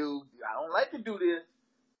you would do. I don't like to do this,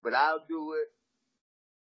 but I'll do it.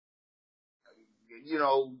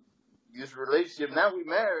 This relationship, now we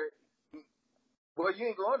married. Boy, you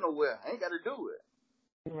ain't going nowhere. I ain't got to do it.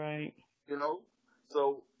 Right.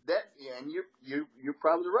 So that, and you're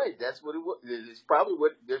probably right. That's what it was.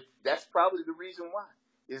 That's probably the reason why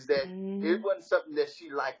is that it wasn't something that she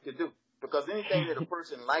liked to do. Because anything that a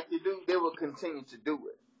person liked to do, they will continue to do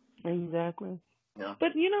it. Exactly. Yeah.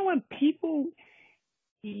 But you know what? People,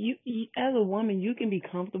 you as a woman, you can be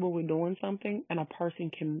comfortable with doing something, and a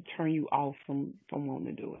person can turn you off from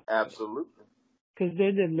wanting to do it. Absolutely. Because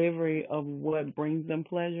their delivery of what brings them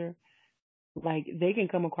pleasure, like they can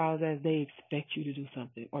come across as they expect you to do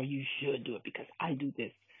something, or you should do it because I do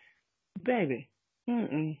this, baby.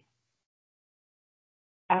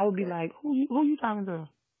 I would be like, who you talking to?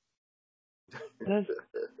 Let's,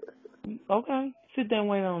 okay, sit there and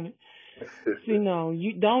wait on it. See, no,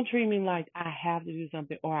 you don't treat me like I have to do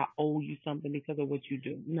something or I owe you something because of what you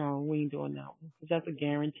do. No, we ain't doing that one. That's a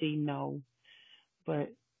guarantee, no.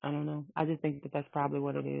 But I don't know. I just think that that's probably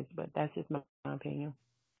what it is. But that's just my opinion.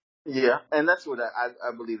 Yeah, and that's what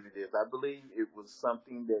I believe it is. I believe it was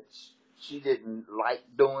something that she didn't like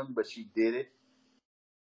doing, but she did it.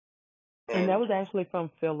 And that was actually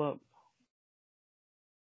from Philip.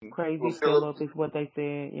 Crazy Philip is what they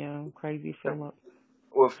said. Yeah, Crazy Philip.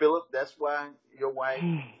 Well, Philip, that's why your wife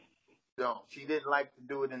don't. She didn't like to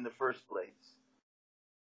do it in the first place.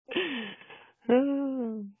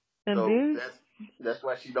 And so that's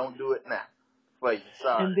why she don't do it now. For you,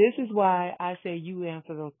 sorry. And this is why I say you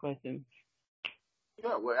answer those questions.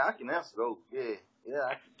 Yeah, well, I can answer those. Yeah,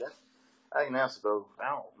 I can answer those. I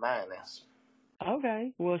don't mind answering.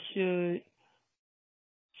 Okay. Well,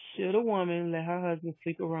 should a woman let her husband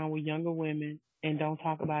sleep around with younger women and don't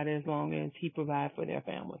talk about it as long as he provides for their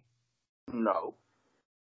family? No.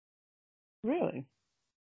 Really?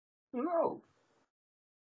 No.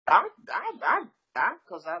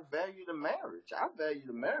 Because I value the marriage. I value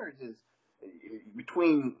the marriage is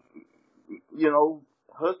between,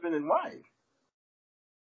 husband and wife.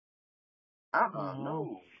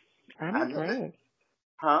 No. I'm impressed.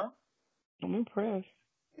 Huh? I'm impressed.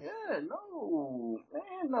 Yeah, no,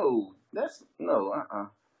 man, no. That's no,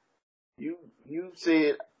 You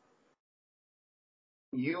said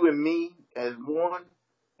you and me as one,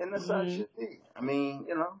 and that's how it should be. I mean,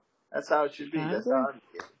 that's how it should be. That's how it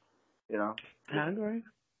is. I agree.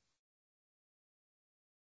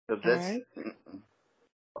 That's, right.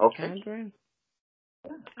 Okay. I agree.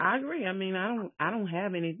 I agree. I mean, I don't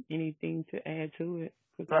have anything to add to it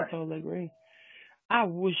because I totally agree. I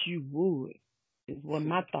wish you would. Is what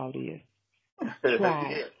my thought is.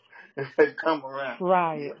 Try it. Come around.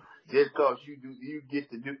 Try it. Just cause you get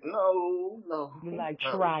to do. No. Be like,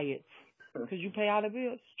 try it. Because you pay all the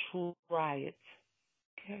bills. Try it.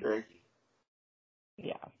 Okay.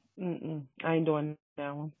 Yeah. I ain't doing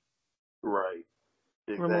that one. Right.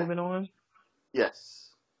 Exactly. We're moving on? Yes.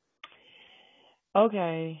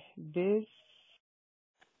 Okay. This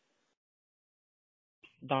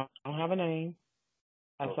don't have a name.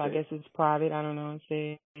 So I guess it's private. I don't know.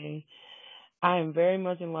 It says, I am very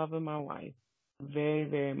much in love with my wife. Very,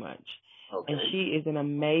 very much. Okay. And she is an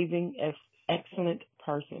amazing, excellent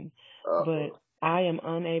person. But I am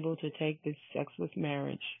unable to take this sexless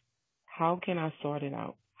marriage. How can I sort it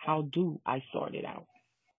out? How do I sort it out?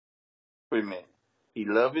 Wait a minute. He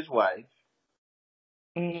loves his wife.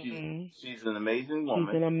 Mm-hmm. She's an amazing woman.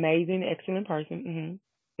 She's an amazing, excellent person. Mm-hmm.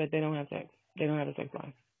 But they don't have sex. They don't have a sex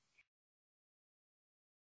life.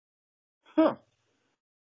 Huh.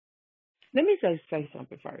 Let me say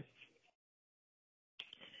something first.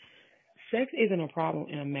 Sex isn't a problem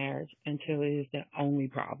in a marriage until it is the only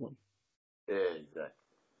problem. Yeah, exactly.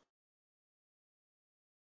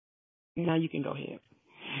 Now you can go ahead.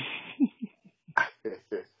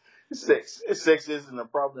 Sex isn't a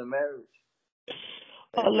problem in marriage.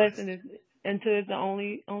 Until it's the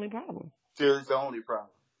only problem. Until it's the only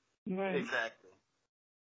problem. Right. Exactly.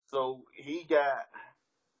 So he got,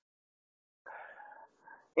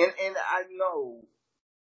 and I know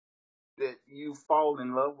that you fall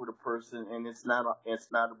in love with a person, and it's not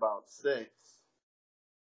about sex,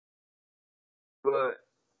 but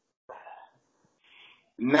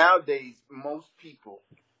nowadays most people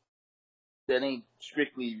that ain't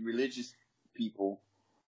strictly religious people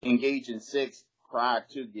engage in sex prior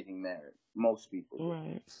to getting married. Most people.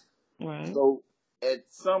 Right. So at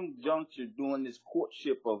some juncture during this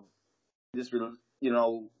courtship of this,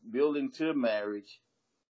 building to marriage,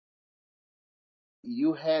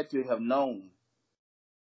 you had to have known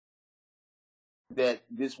that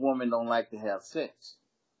this woman don't like to have sex.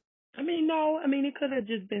 I mean, no. I mean, it could have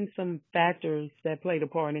just been some factors that played a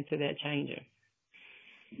part into that changing.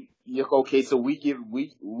 Yeah, okay, so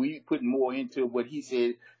we put more into what he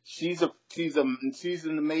said. She's an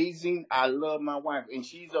amazing. I love my wife, and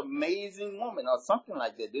she's an amazing woman, or something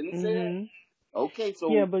like that. Didn't he say that? Okay,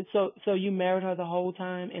 Yeah, so but so you married her the whole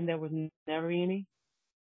time and there was never any?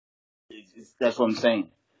 that's what I'm saying.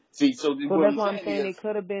 See, so So what that's I'm why I'm saying saying is, it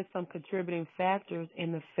could have been some contributing factors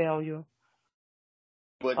in the failure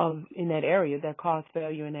but of in that area that caused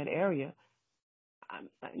failure in that area.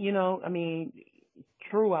 I mean,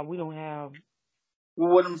 true, we don't have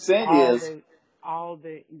what I'm saying all is,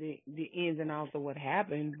 the ins and outs of what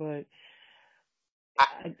happened, but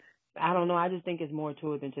I, I don't know. I just think it's more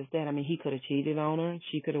to it than just that. I mean, he could have cheated on her.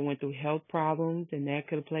 She could have went through health problems, and that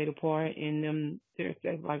could have played a part in them their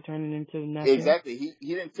sex life turning into nothing. exactly. He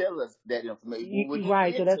didn't tell us that information. What he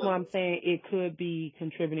Right. So did that's tell why I'm us. saying it could be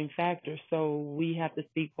contributing factors. So we have to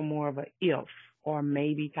speak for more of a if or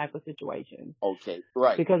maybe type of situation Okay,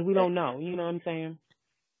 right. because we don't know. You know what I'm saying?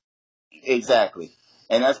 Exactly.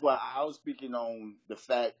 And that's why I was speaking on the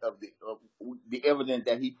fact of the evidence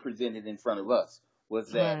that he presented in front of us was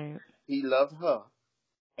that Right. he loved her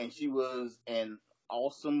and she was an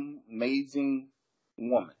awesome, amazing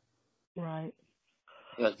woman. Right.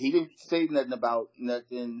 He didn't say nothing about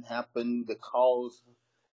nothing happened to cause.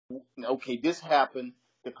 Okay, this happened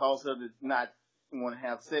to cause her to not want to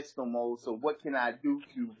have sex no more. So what can I do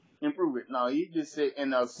to improve it? No, he just said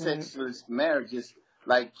in a Right. sexless marriages,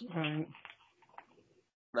 like Right.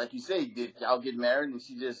 like you say, did y'all get married and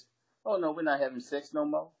she just, oh no, we're not having sex no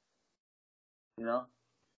more? You know?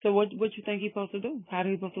 So what you think he's supposed to do? How do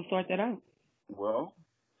he supposed to sort that out? Well,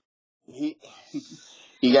 he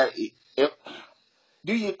he got. If,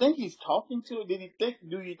 do you think he's talking to her?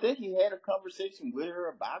 Do you think he had a conversation with her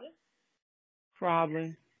about it?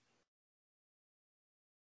 Probably.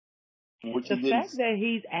 Which The he didn't. fact that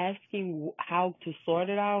he's asking how to sort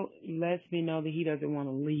it out lets me know that he doesn't want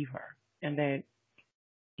to leave her and that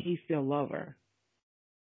he still loves her,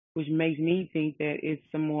 which makes me think that it's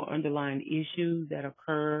some more underlying issues that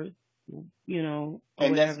occurred, or And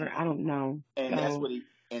that's whatever. I don't know. and that's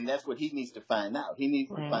So, what he needs to find out. He needs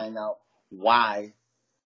to right. find out why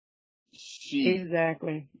she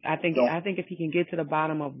Exactly. I think don't. if he can get to the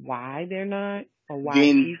bottom of why they're not or why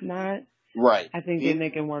Then she's not, right. I think then Then they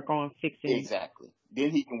can work on fixing exactly.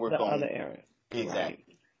 Then he can the work other on area. Right.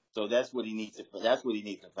 exactly. So that's what he needs to. That's what he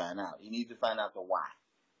needs to find out. He needs to find out the why,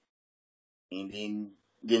 and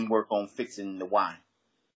then work on fixing the why.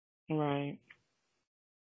 Right.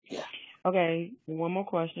 Yeah. Okay, one more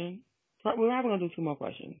question. We're probably gonna do two more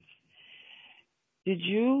questions. Did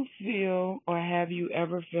you feel or have you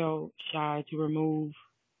ever felt shy to remove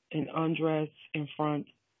an undress in front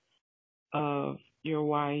of your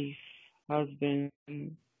wife, husband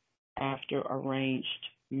after arranged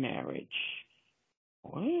marriage?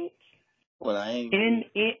 What? Well, I ain't. In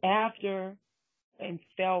after and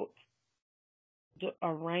felt the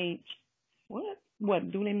arranged. What?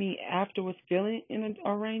 What do they mean afterwards feeling in an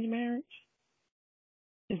arranged marriage?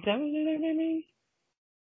 Is that what they mean?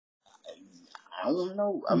 I don't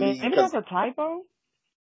know. I mean, Maybe because that's a typo.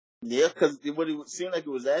 yeah, because what it seemed like it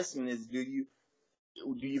was asking is, do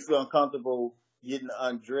you feel uncomfortable getting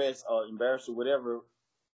undressed or embarrassed or whatever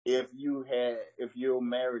if your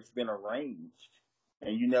marriage been arranged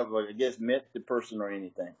and you never, I guess, met the person or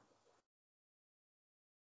anything?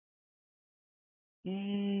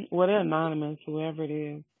 Well, they're anonymous, whoever it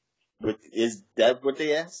is. But is that what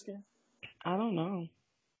they asking? I don't know.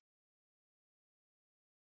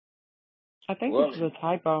 I think this Well, is a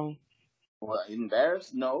typo.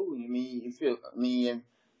 embarrassed? No. I mean, you feel. I mean,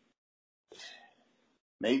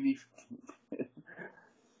 maybe.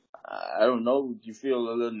 I don't know. Do you feel a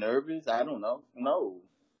little nervous? I don't know. No.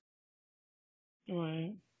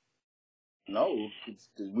 Right. No, because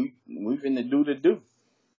we finna do the do.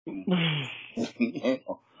 You know?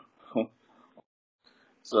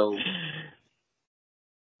 So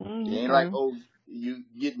it ain't like, Okay. oh, you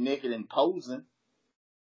get naked and posing.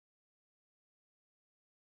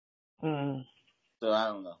 Mm. So I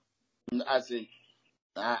don't know. I say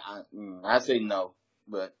I say no,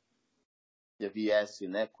 but if he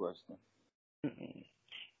asking that question,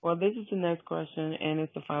 Well, this is the next question, and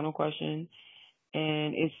it's the final question,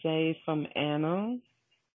 and it says from Anna,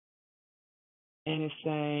 and it's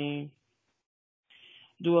saying,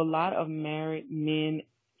 do a lot of married men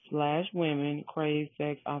 / women crave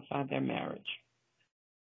sex outside their marriage?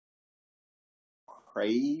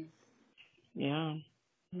 crave. Yeah.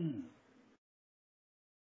 Hmm.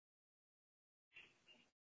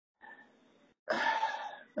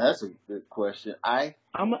 That's a good question.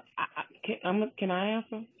 Can I answer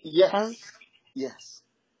first? Yes, yes.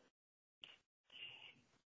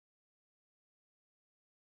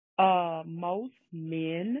 Most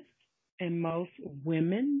men and most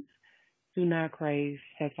women do not crave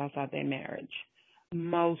sex outside their marriage.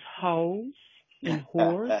 Most hoes and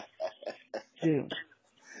whores too.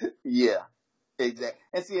 Yeah, exactly.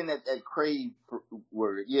 And seeing that crave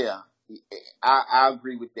word, yeah, I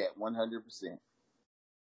agree with that 100%.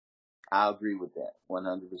 I agree with that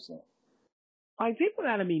 100%. Like people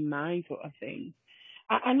gotta be mindful of things.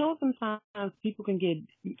 I know sometimes people can get,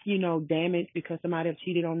 damaged because somebody have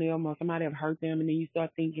cheated on them or somebody have hurt them, and then you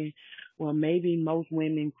start thinking, well, maybe most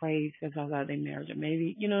women crave sex outside their marriage, or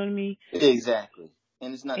maybe, you know what I mean? Exactly,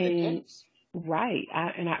 and it's not the And case. right,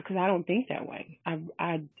 because I don't think that way. I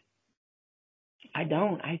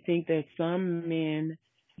don't. I think that some men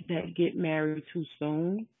that get married too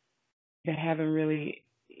soon, that haven't really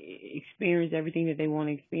experienced everything that they want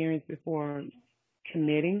to experience before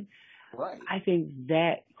committing, Right, I think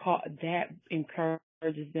that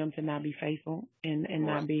encourages them to not be faithful and right.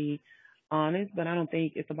 not be honest. But I don't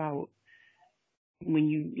think it's about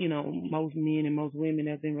when most men and most women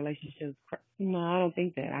that's in relationships. No, I don't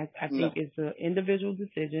think that. I think No, it's an individual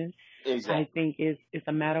decision. I exactly, think it's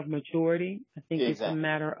a matter of maturity. I think it's a exactly.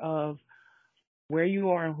 matter of where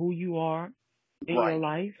you are and who you are in your Right,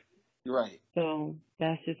 life. right, So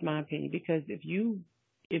that's just my opinion. Because if you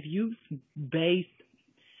base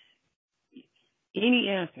any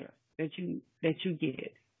answer that you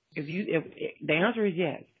get, if the answer is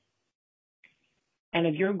yes, and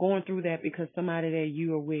if you're going through that because somebody that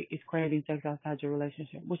you are with is craving sex outside your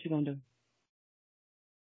relationship, what you gonna do?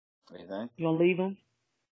 exactly. You gonna leave them?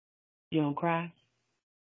 You gonna cry?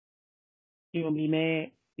 You gonna be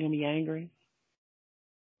mad? You gonna be angry?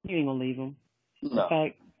 You ain't gonna leave them. The No,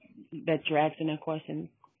 fact that you're asking that question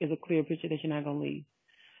is a clear picture that you're not gonna leave.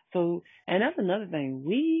 So, and that's another thing.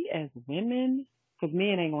 We as women, because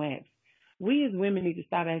men ain't gonna ask. We as women need to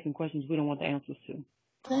stop asking questions we don't want the answers to.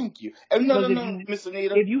 thank you. No, Because no, if no, you Miss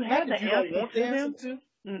Anita. if you Not have the that you don't answer want the to answer them, to.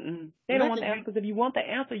 they don't Not want that the answer. you. Because if you want the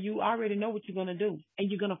answer, you already know what you're gonna do, and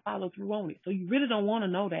you're gonna follow through on it. So you really don't want to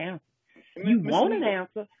know the answer. You Miss want an Anita.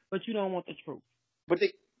 answer, but you don't want the truth.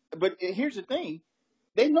 But here's the thing.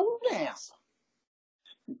 They know the answer.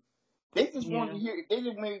 They just want Yeah, to hear. They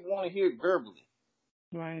just maybe want to hear it verbally.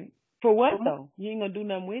 right. For what From though? You ain't gonna do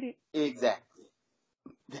nothing with it. exactly.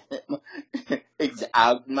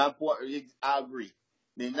 My point. I agree.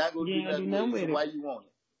 They're not gonna You do ain't gonna do nothing with nothing it. So with why it. you want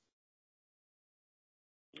it?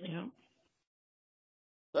 Yeah,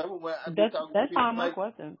 So when I be that's talking to that's people all my like,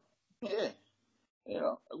 question. yeah,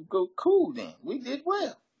 go cool then. We did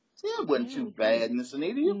well. See, it wasn't Yeah, too bad, Miss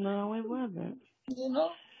Anita. no, it wasn't. You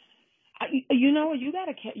know. You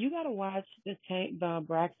gotta watch the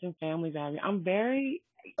Braxton Family Value. I'm very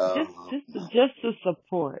just Oh, just just to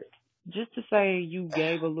support, just to say you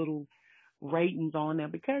gave a little ratings on there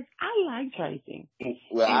because I like Tracy,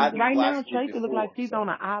 well, I and didn't right watch now it Tracy looks like before, she's so on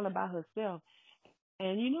an island by herself.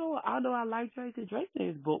 And although I like Tracy, Tracy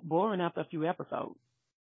is boring after a few episodes.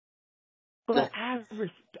 But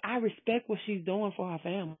I respect what she's doing for her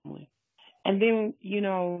family. And then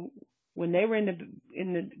when they were in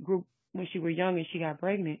the group when she was young and she got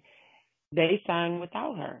pregnant, they signed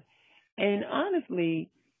without her. And honestly,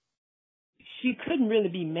 she couldn't really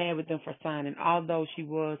be mad with them for signing, although she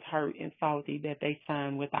was hurt and salty that they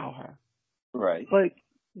signed without her. right, But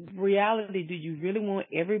reality, do you really want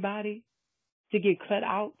everybody to get cut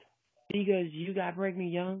out because you got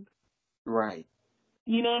pregnant young? right,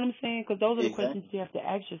 You know what I'm saying? Because those are the questions exactly, you have to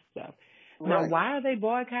ask yourself. Now, right, why are they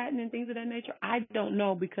boycotting and things of that nature? I don't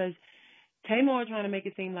know, because Tamar is trying to make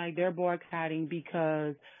it seem like they're boycotting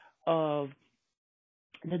because of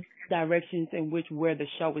the directions in which where the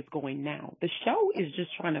show is going now. The show is just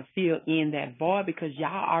trying to fill in that void because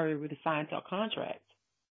y'all already signed to a contract.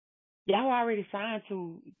 Y'all already signed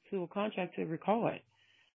to a contract to record.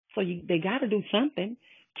 So they got to do something.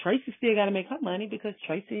 Tracy still got to make her money because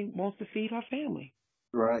Tracy wants to feed her family,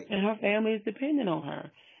 right. and her family is dependent on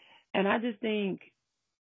her. And I think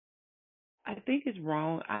it's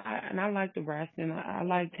wrong. I like the Braxton. I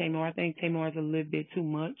like Tamar. I think Tamar is a little bit too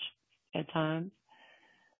much at times.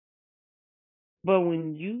 But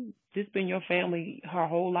when you this been your family her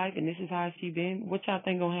whole life and this is how she been, what y'all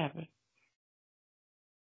think gonna happen?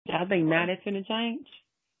 Y'all think now Right. that's gonna change?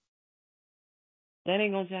 That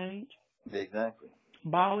ain't gonna change. Exactly.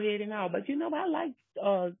 Bald head and all. But I like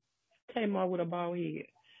Tamar with a bald head.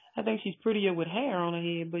 I think she's prettier with hair on her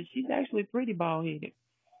head, but she's actually pretty bald headed.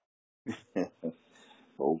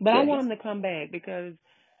 But I Okay. want him to come back because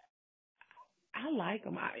I like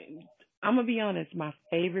him. I'm gonna be honest. My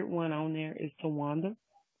favorite one on there is Tawanda,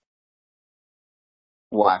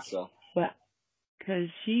 Why so? but because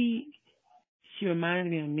she reminds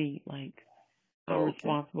me of me. Like I'm Okay.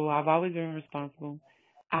 responsible. I've always been responsible.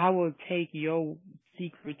 I will take your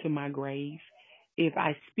secret to my grave. If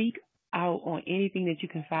I speak out on anything that you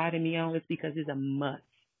confide in me on, it's because it's a must.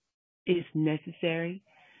 it's necessary.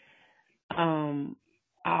 Um,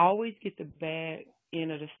 I always get the bad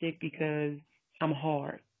end of the stick because I'm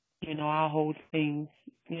hard. I hold things.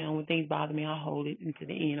 When things bother me, I hold it into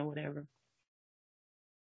the end or whatever.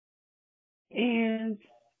 And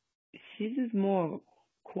she's just more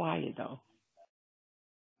quiet though.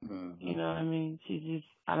 You Mm-hmm. know what I mean? She's just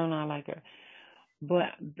I don't know. I like her, but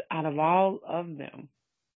out of all of them,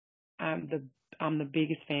 I'm the I'm the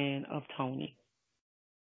biggest fan of Tony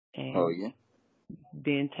Oh and yeah.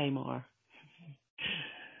 then Tamar,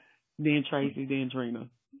 then Tracy, then Trina.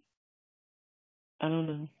 I don't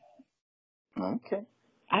know. Okay.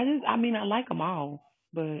 I mean, I like them all,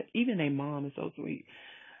 but even their mom is so sweet.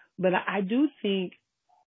 But I do think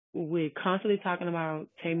we're constantly talking about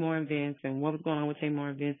Tamar and Vince and what was going on with Tamar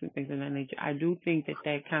and Vince and things of that nature. I do think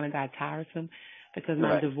that kind of got tiresome because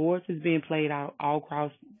now Right. divorce is being played out all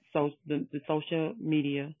across the social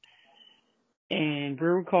media and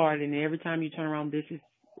we're recording. And every time you turn around, this is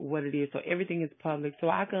what it is. So everything is public. So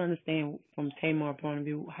I can understand from Tamar's point of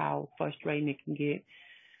view how frustrating it can get.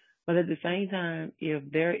 But at the same time,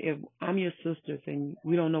 if I'm your sisters and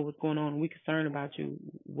we don't know what's going on and we're concerned about you,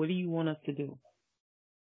 what do you want us to do?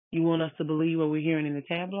 You want us to believe what we're hearing in the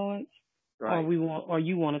tabloids, Right. or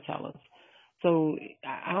you want to tell us? So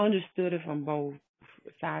I understood it from both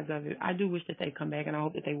sides of it. I do wish that they come back, and I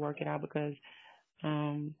hope that they work it out because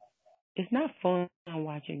um, it's not fun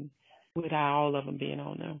watching without all of them being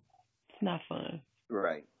on there. It's not fun.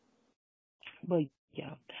 Right. But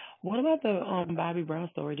yeah, what about the Bobby Brown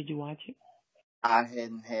story? Did you watch it? I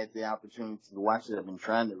hadn't had the opportunity to watch it. I've been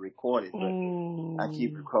trying to record it, but I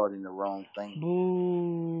keep Ooh, recording the wrong thing.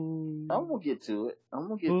 boo, I'm gonna get to it. I'm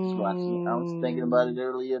gonna get to watching it. I was thinking about it boo.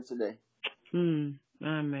 earlier today. I'm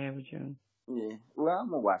mad with you. Yeah. Well, I'm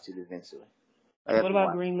gonna watch it eventually. I have What to about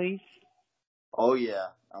watch it. Greenleaf? Oh yeah,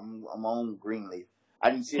 I'm on Greenleaf. I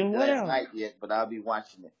didn't see it And what last else? night yet, but I'll be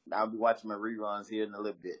watching it. I'll be watching my reruns here in a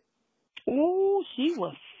little bit. Ooh, she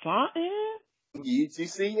was fine. You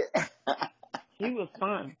see it? She was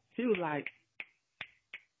fine. She was like,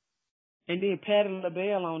 and then patting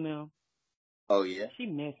LaBelle on them. Oh yeah. She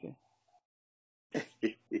messing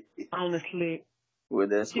on the slick. Well,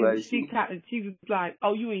 that's She why she was like,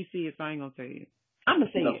 oh, you ain't see it, so I ain't gonna tell you. I'ma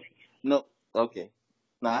say no it. no okay.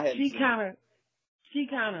 No, I hadn't She seen it.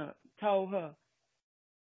 kind of told her.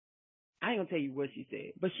 I ain't gonna tell you what she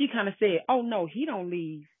said, but she kind of said, oh no, he don't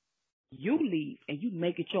leave. You leave and you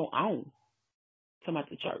make it your own. Talking about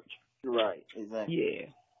the church. Right, exactly. Yeah.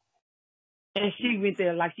 And she went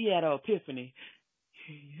there like she had an epiphany.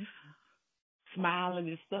 Smiling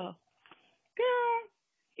and stuff. Girl,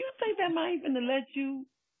 you think that man ain't finna let you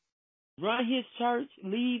run his church,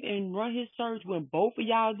 leave and run his church when both of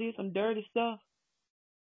y'all did some dirty stuff?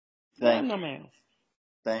 Girl, Thank no you. man.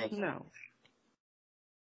 Thank you. No.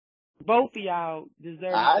 Both of y'all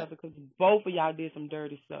deserve I stuff because both of y'all did some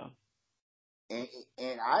dirty stuff. and,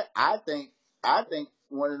 and I think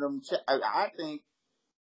one of them.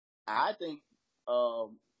 I think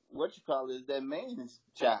what you call it is that man's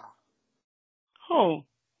child. Oh.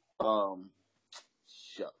 Um,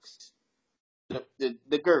 shucks.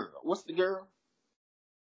 The girl. What's the girl?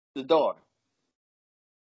 The daughter.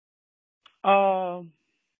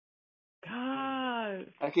 God.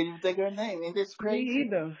 I can't even think of her name. Ain't this Me crazy?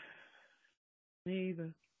 either. Me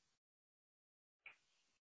either.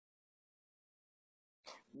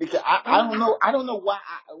 Because I don't Um, know. I don't know why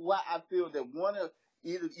I feel that one of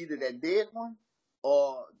either that dead one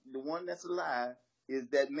or the one that's alive is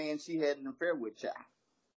that man she had an affair with, child.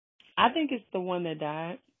 I think it's the one that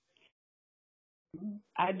died. Mm-hmm.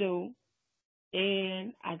 I do.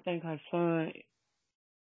 And I think her son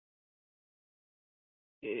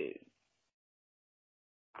is,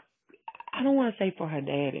 I don't want to say for her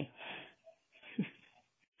daddy,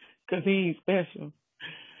 because he ain't special.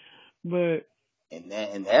 But,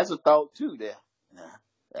 And that's a thought too. There,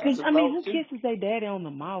 that's a I mean, who thought too. kisses their daddy on the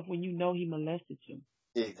mouth when you know he molested you?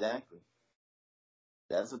 Exactly.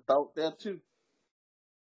 That's a thought there too.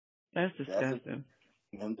 That's That's a. disgusting.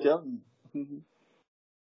 I'm telling you,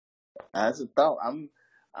 that's a thought.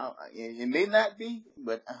 It may not be,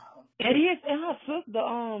 but And her sister,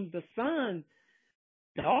 the son's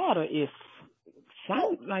daughter is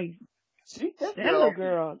oh, some, like, that that little girl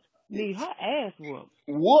girl need is her ass whooped.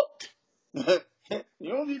 whooped. You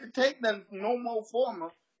don't need to take that no more from her.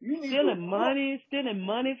 You need to whoop. Stealing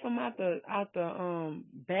money from out the I-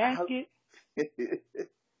 basket.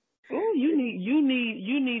 Ooh, you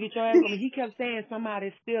needed your ass. I mean, he kept saying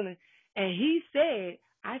somebody's stealing, and he said,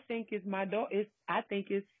 "I think it's my daughter. I think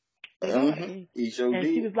it's their daughter." He sure And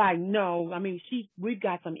she did. was like, "No, I mean, we've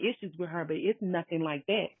got some issues with her, but it's nothing like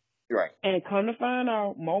that." Right. And come to find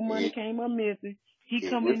out, more money It came up missing. He it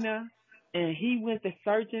come was. in there and he went to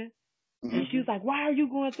searching, and she Mm-hmm. was like, "Why are you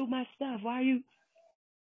going through my stuff? Why are you?"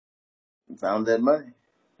 Found that money.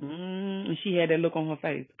 And she had that look on her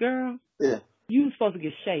face. Girl, Yeah. you was supposed to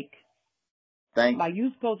get shake. Thank Like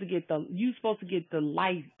you supposed to get the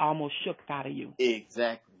life almost shook out of you. you.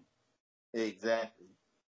 Exactly. Exactly.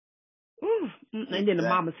 Ooh. And then the Exactly.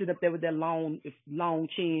 mama sit up there with that long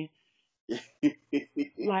chin,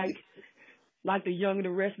 like the young and the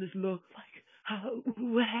restless look. Like,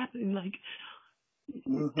 what happened? Like,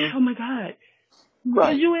 Mm-hmm. oh my God, cause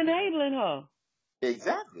Right. you enabling her.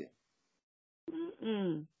 Exactly.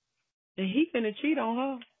 Mm-mm. And he finna cheat on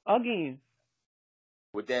her again.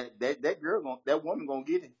 With that girl, that woman gonna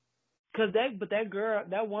get it.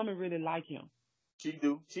 That woman really like him. She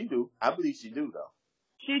do. She do. I believe she do though.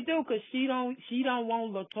 She do, cause she don't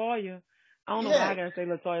want Latoya. I don't know why Yeah. I gotta say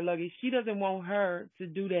Latoya Luggett. She doesn't want her to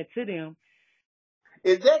do that to them.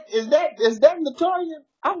 Is that Latoya?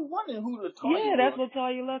 I was wondering who Latoya Yeah, that's was.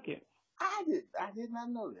 Latoya Luckett. I did not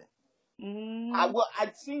know that. Mm-hmm.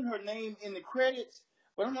 I'd seen her name in the credits,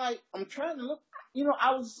 but I'm trying to look.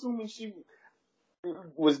 I was assuming she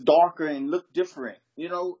was darker and looked different.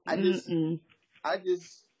 Mm-mm.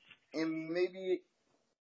 And maybe,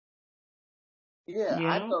 yeah.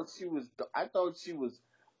 Yeah. I thought she was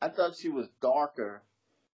darker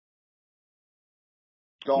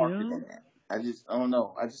Yeah. than that. I don't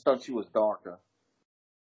know. I just thought she was darker.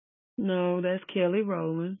 No, that's Kelly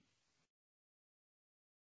Rowland.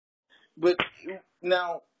 But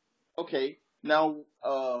now, okay, now,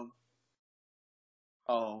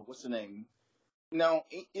 what's the name? Now,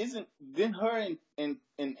 didn't her and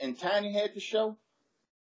Tiny had the show?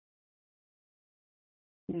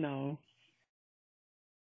 No.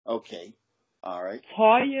 Okay, all right.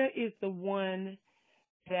 Toya is the one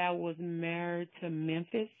that was married to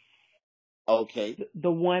Memphis. Okay,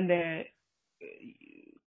 The one that was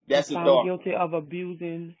that's the found dark one. guilty of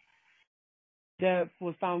abusing. That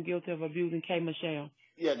was found guilty of abusing K. Michelle.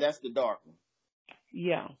 Yeah, that's the dark one.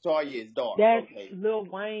 Yeah. Toya is dark. That's Okay, Lil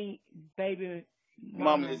Wayne baby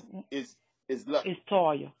Mama mama. is Lucky. It's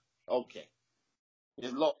Toya. Okay,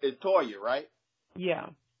 it's Toya, right? Yeah.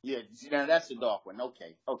 Yeah, now that's the dark one.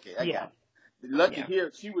 Okay, I Yeah. got it. Lucky Yeah.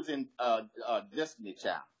 here, she was in Destiny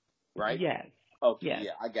Child, right? Yes. Okay, Yes.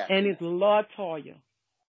 yeah, I got And you. it's Latoya.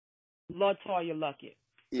 Latoya Luckett.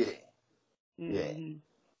 Yeah, yeah, Mm-hmm.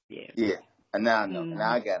 Yeah. yeah. And now I know. Mm-hmm.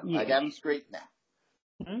 Now I got him. Yeah. I got him straight now.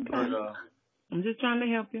 Okay. But I'm just trying to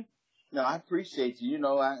help you. no, I appreciate you.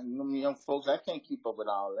 Young folks, I can't keep up with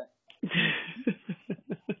all that.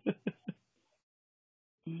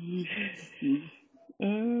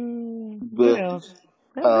 What else?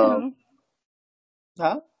 That's enough.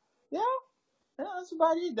 Huh? Yeah, that's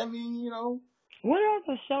about it. I mean, What else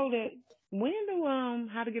a show that when do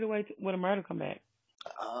How to Get Away with a Murder come back?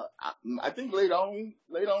 I think later on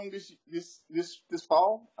this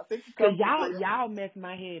fall, I think it Cause comes later. y'all messed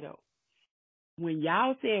my head up when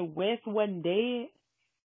y'all said Wes wasn't dead.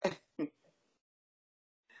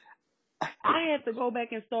 I had to go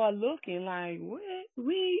back and start looking like what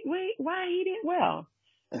why he didn't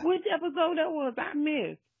which episode that was I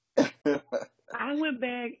missed. I went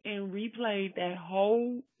back and replayed that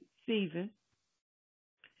whole season,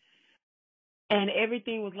 and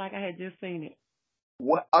everything was like I had just seen it.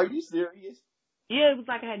 What? Are you serious? Yeah, it was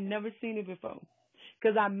like I had never seen it before.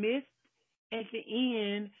 Because I missed at the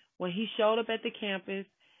end when he showed up at the campus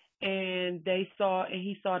and he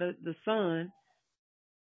saw the son,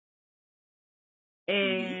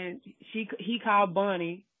 and he called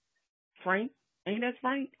Bonnie Frank. Ain't that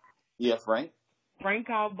Frank? Yeah, Frank. Frank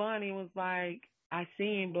called Bonnie and was like, I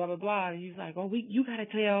seen blah blah blah. And he's like, oh, you gotta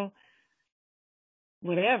tell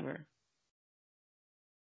whatever.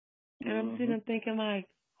 And I'm sitting there thinking like,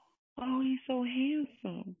 oh, he's so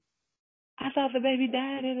handsome. I thought the baby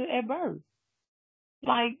died at birth.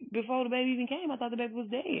 Like before the baby even came, I thought the baby was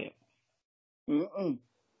dead.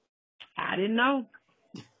 I didn't know.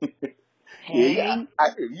 Yeah, I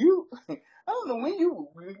don't know when you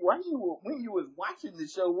was watching the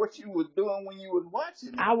show, what you was doing when you was watching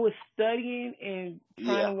it. I was studying and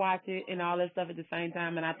trying to watch it and all that stuff at the same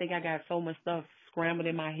time, and I think I got so much stuff scrambled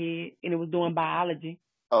in my head, and it was doing biology.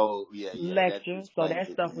 Oh yeah, lecture. So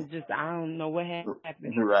that stuff was just I don't know what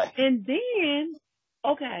happened. Right. And then,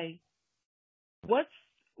 okay, what's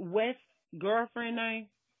Wes' girlfriend name?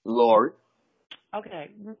 Lori. Okay,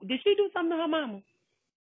 did she do something to her mama?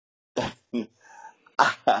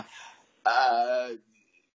 I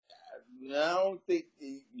don't think.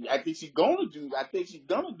 I think she's gonna do. I think she's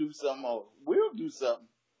gonna do something or will do something.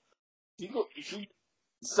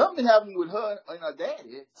 Something happened with her and her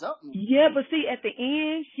daddy. Something. Yeah, but see, at the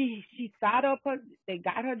end, she side up her. They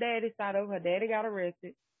got her daddy side up. Her daddy got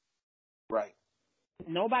arrested. Right.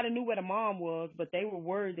 Nobody knew where the mom was, but they were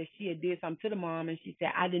worried that she had did something to the mom, and she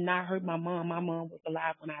said, "I did not hurt my mom. My mom was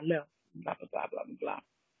alive when I left." Blah blah blah blah blah blah.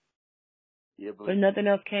 Yeah, But nothing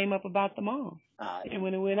else came up about the mom. but And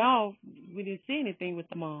when it went off, we didn't see anything with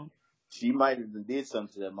the mom. she might have did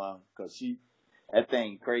something to that mom because that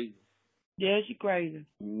thing crazy. Yeah, she crazy.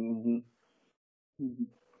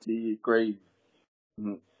 She is crazy.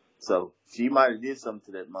 So she might have did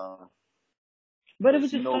something to that mom. But it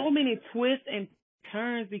was just so many twists and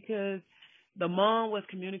turns because the mom was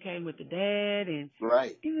communicating with the dad, and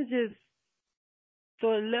right. It was just,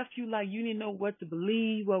 so it left you like you didn't know what to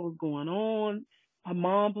believe, what was going on. Her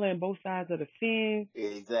mom playing both sides of the fence.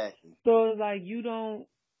 Exactly. So it's like you don't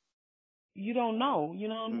know. You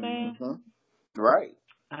know what I'm saying? Right.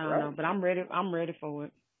 I don't know, but I'm ready. I'm ready for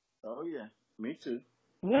it. Oh yeah, me too.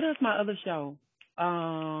 What is my other show?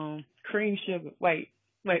 Cream Sugar. Wait,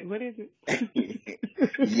 what is it?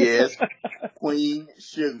 Yes, Queen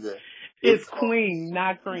Sugar. It's Queen,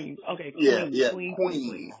 not Cream. Okay, Queen. Yeah,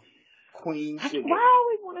 Queen. Queen Sugar. Why I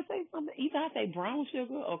always want to say something? Either I say brown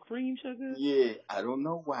sugar or cream sugar. Yeah, I don't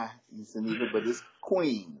know why, but it's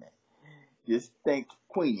Queen. Just think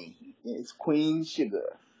Queenie. It's Queen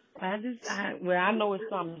Sugar. I know it's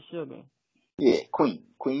something sugar. Yeah,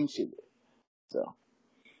 Queen Sugar. So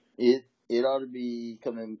it ought to be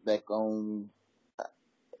coming back on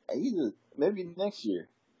either maybe next year.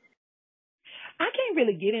 I can't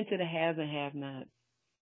really get into the haves and have-nots.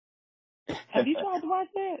 Have you tried to watch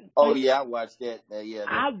that? Oh yeah, I watched that.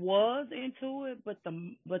 I was into it, but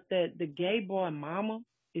the gay boy mama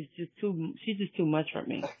is just too. She's just too much for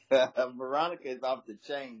me. Veronica is off the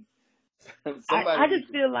chain. I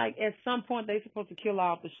just feel like at some point they're supposed to kill her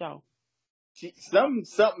off the show.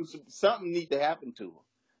 Something needs to happen to her.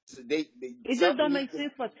 So it just don't make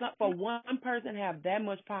sense for one person to have that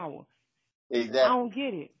much power. Exactly. I don't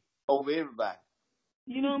get it. Over everybody.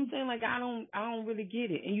 You know what I'm saying? Like I don't really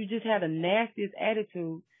get it. And you just had the nastiest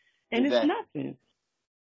attitude, and Exactly. It's nothing.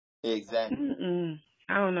 Exactly.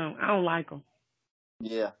 I don't know. I don't like them.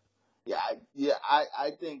 Yeah. I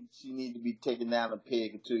think she needs to be taken down a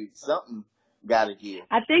peg or two. Something got to give.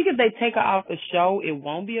 I think if they take her off the show, it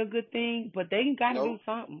won't be a good thing. But they got to do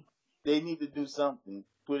something. They need to do something.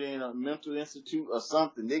 Put her in a mental institute or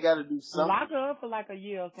something. They got to do something. Lock her up for like a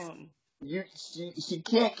year or something. She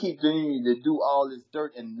can't keep doing to do all this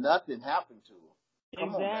dirt and nothing happened to her.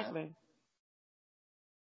 Come exactly. On, man.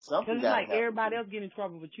 Something it's like everybody else get in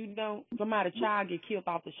trouble, but you don't. Somebody child get killed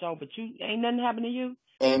off the show, but you ain't nothing happen to you.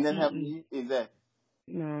 Ain't nothing happen to you. Exactly.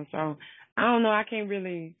 No, so I don't know. I can't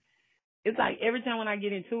really. It's like every time when I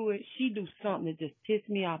get into it, she do something that just pisses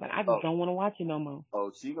me off, and I just don't want to watch it no more.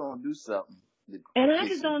 Oh, she gonna do something. And I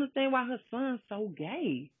just don't understand why her son's so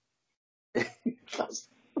gay. Because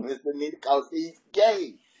he's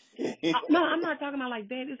gay. No, I'm not talking about like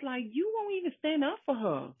that. It's like you won't even stand up for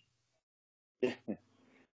her.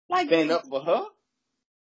 Like stand up for her?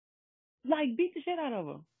 Like beat the shit out of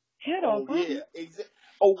her. Hit her. Oh yeah, exactly.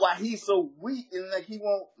 Oh, why he's so weak and like he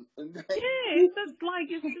won't. Yeah, it's just like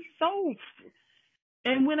it's just so.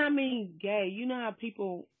 And when I mean gay, you know how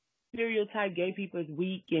people stereotype gay people as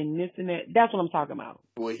weak and this and that. That's what I'm talking about.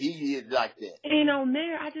 Well, he is like that. And on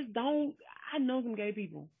there, I just don't. I know some gay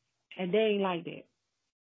people, and they ain't like that.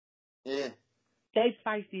 Yeah. They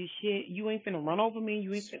feisty as shit. You ain't finna run over me.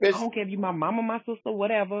 You ain't. I don't care if you my mama, my sister,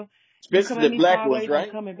 whatever. Especially the black ones,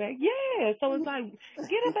 right? Coming back. Yeah. So it's like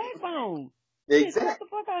get a backbone. Exactly. What the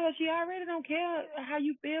fuck out of her? She already don't care how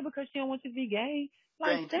you feel because she don't want you to be gay.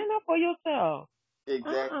 Like stand up for yourself.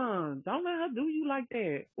 Exactly. Don't let her do you like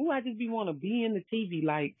that. Ooh, I just be want to be in the TV.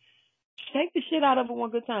 Like shake the shit out of her one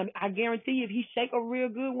good time. I guarantee you, if he shake her real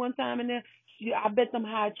good one time in there, I bet them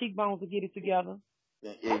high cheekbones will get it together.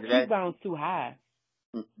 Exactly. Her cheekbones too high.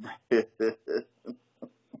 And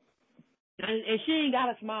she ain't got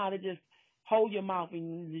a smile to just hold your mouth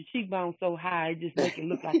and the cheekbone's so high it just make it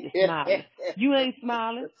look like you're smiling. You ain't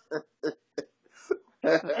smiling.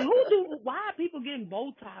 And why are people getting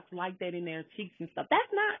Botox like that in their cheeks and stuff?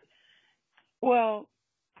 That's not. Well,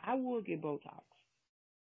 I would get Botox.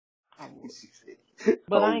 I would.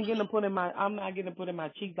 But I ain't getting to put in my. I'm not getting to put in my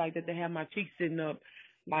cheeks like that. To have my cheeks sitting up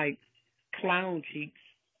like clown cheeks,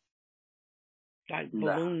 like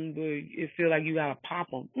balloon, but it feel like you gotta pop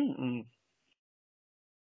them.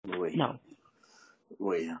 No.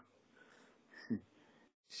 Well,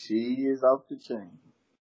 she is off the chain.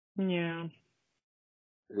 Yeah.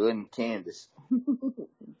 Good and Candace.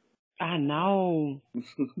 I know.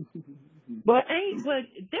 But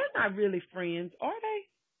they're not really friends, are they?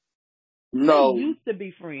 No, They used to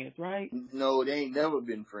be friends, right? no, they ain't never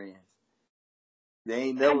been friends. They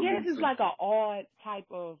ain't I never guess been it's friends. like an odd type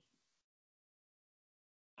of,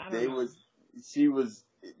 I don't know.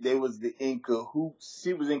 They was in cahoots.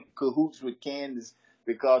 She was in cahoots with Candace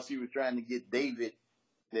because she was trying to get David,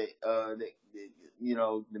 to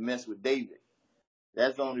mess with David.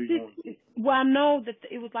 That's the only reason. Well, I know that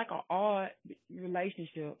it was like an odd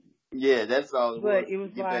relationship, Yeah, that's all it was. but it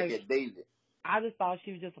was To get back like, at David. I just thought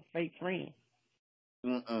she was just a fake friend.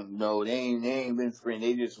 No, they ain't been friends.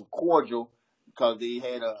 They just were cordial because they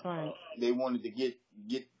had Right. they wanted to get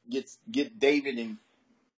David, and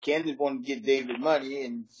Candace wanted to get David money,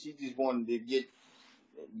 and she just wanted to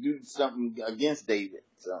do something against David.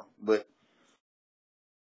 So, but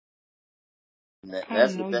I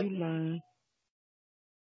that's what know that. you lying.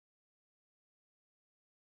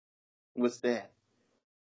 What's that?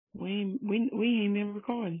 We ain't been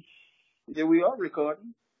recording. Yeah, we are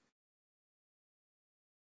recording.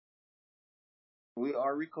 We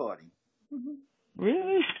are recording.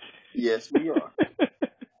 Really? Yes, we are.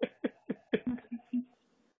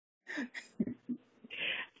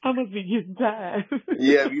 I must be getting tired.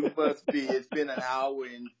 Yeah, you must be. It's been an hour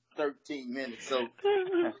and 13 minutes. So,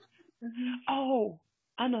 Oh,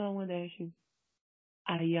 I know I want to ask you.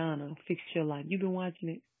 Ayana, Fix Your Life. You been watching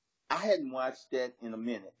it? I hadn't watched that in a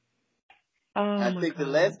minute. Oh I my think the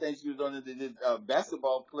God. last thing she was on is a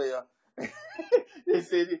basketball player. they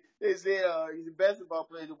said he's a basketball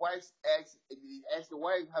player. The wife asked the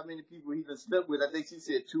wife how many people he done slept with. I think she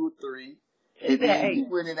said 2 or 3. She And said then he 8.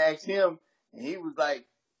 went and asked him, and he was like,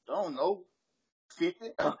 I don't know, 50,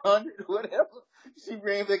 100, whatever. She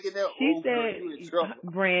ran back in there. She Oh, girl, you in said, trouble.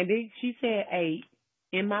 Brandy, she said 8.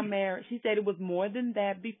 In my marriage, she said it was more than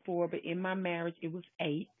that before, but in my marriage, it was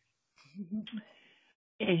 8.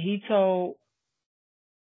 And he told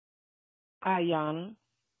Ayana,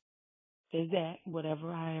 says that,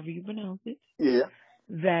 whatever, however you pronounce it, Yeah.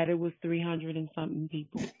 that it was 300 and something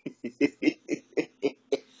people.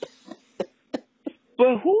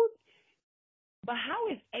 But how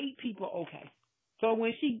is 8 people okay? So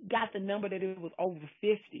when she got the number that it was over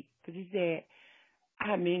 50, because he said,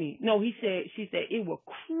 how many? No, she said it would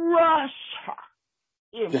crush her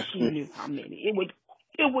if she knew how many. It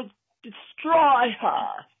would destroy her.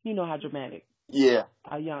 You know how dramatic Yeah.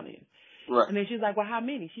 Ayana is. Right. And then she's like, well, how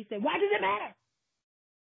many? She said, why does it matter?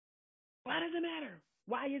 Why does it matter?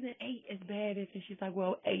 Why isn't 8 as bad as? And she's like,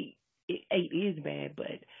 well, 8 is bad,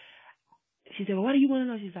 but she said, well, why do you want to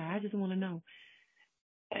know? She's like, I just want to know.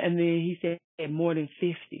 And then he said more than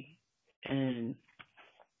 50. And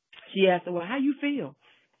she asked her, well, how you feel?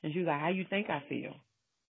 And she was like, how you think I feel?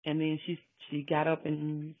 And then she got up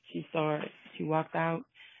and she walked out.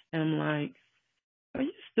 And I'm like, are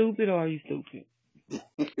you stupid or are you stupid?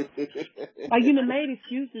 Like, made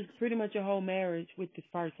excuses pretty much your whole marriage with this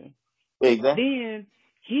person. Exactly. Then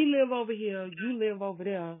he live over here, you live over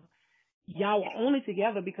there. Y'all were only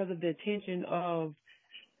together because of the attention of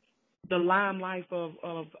the limelight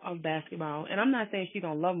of basketball. And I'm not saying she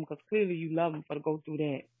don't love him, because clearly you love him for to go through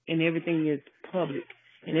that. And everything is public.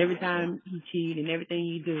 And every time he cheat and everything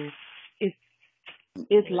he do,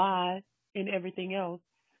 it's lies and everything else.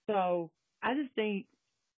 So I just think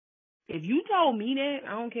if you told me that,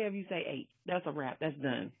 I don't care if you say 8. That's a wrap. That's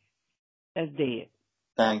done. That's dead.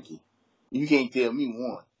 Thank you. You can't tell me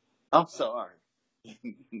 1. I'm sorry.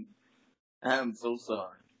 I'm so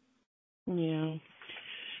sorry. Yeah.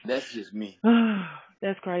 That's just me.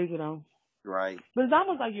 That's crazy though. Right. But it's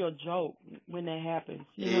almost like you're a joke when that happens,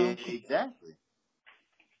 you know? Exactly.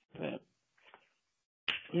 But,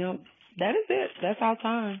 that is it. That's our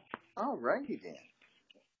time. All righty then.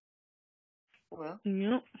 Well,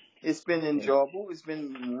 Yep. it's been enjoyable. It's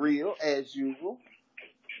been real as usual.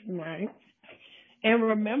 Right. And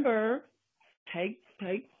remember, take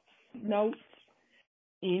notes.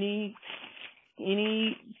 Any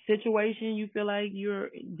situation you feel like you're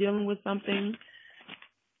dealing with something,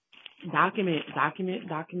 document.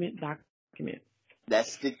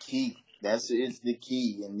 That's the key. It's the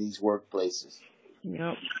key in these workplaces.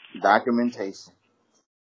 Yep. Documentation.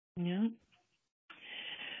 Yeah.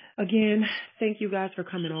 Again, thank you guys for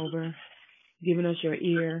coming over, giving us your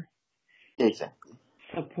ear. Exactly.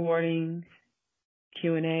 Supporting,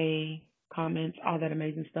 Q&A, comments, all that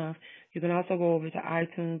amazing stuff. You can also go over to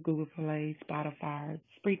iTunes, Google Play, Spotify,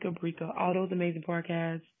 Spreaker, Breaker, all those amazing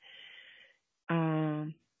podcasts.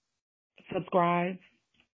 Subscribe.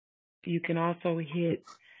 You can also hit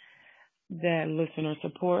that listener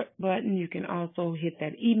support button. You can also hit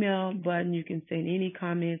that email button. You can send any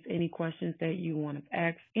comments, any questions that you want to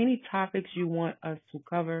ask, any topics you want us to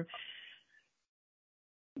cover.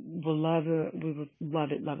 We'll love it. We would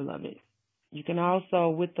love it, love it, love it. You can also,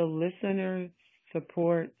 with the listener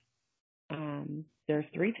support, there's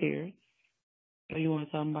 3 tiers. So you want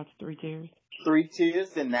to tell them about the 3 tiers? 3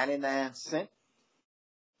 tiers and 99 cents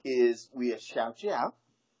is we'll shout you out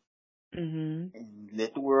and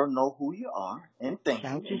let the world know who you are and thank you.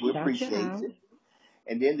 And we appreciate it.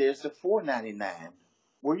 And then there's the $4.99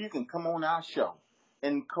 where you can come on our show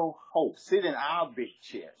and co-host, sit in our big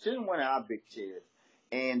chair, sit in one of our big chairs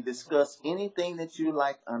and discuss anything that you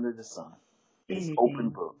like under the sun. It's open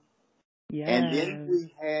book. Yes. And then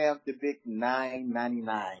we have the big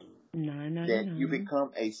 $9.99 that you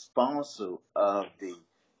become a sponsor of the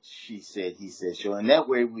She Said, He Said show. And that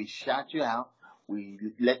way we shout you out. We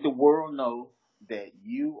let the world know that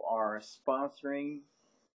you are sponsoring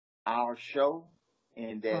our show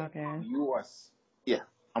and that you are,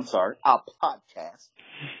 our podcast.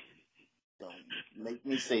 Don't make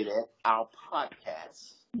me say that. Our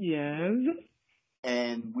podcast. Yes.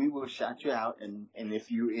 And we will shout you out. And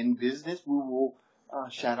if you're in business, we will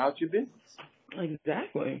shout out your business.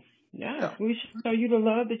 Exactly. Yes. We show you the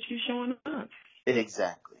love that you're showing us.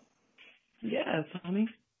 Exactly. Yes, honey.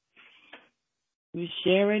 We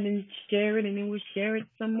share it, and then we share it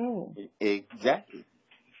some more. Exactly.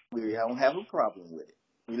 We don't have a problem with it.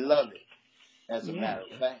 We love it, as a matter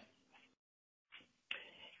of fact.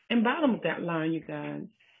 And bottom of that line, you guys,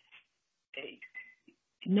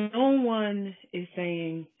 no one is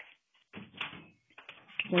saying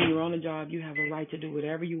when you're on a job you have a right to do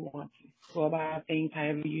whatever you want to, go about things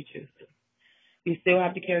however you choose to. You still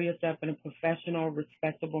have to carry yourself in a professional,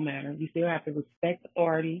 respectable manner. You still have to respect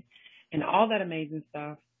authority and all that amazing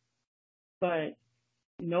stuff. But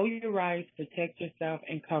know your rights, protect yourself,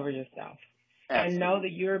 and cover yourself. Absolutely. And know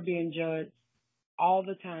that you're being judged all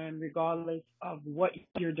the time, regardless of what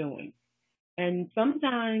you're doing. And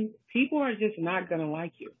sometimes people are just not going to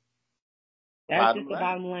like you. That's just the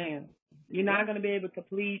bottom line. You're not going to be able to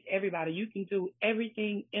please everybody. You can do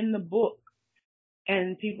everything in the book,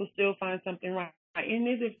 and people still find something right. And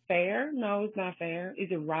is it fair? No, it's not fair.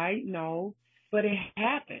 Is it right? No. But it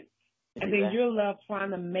happens. And then you're left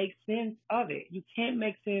trying to make sense of it. You can't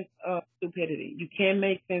make sense of stupidity. You can't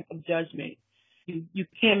make sense of judgment. You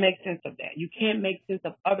can't make sense of that. You can't make sense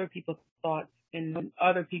of other people's thoughts and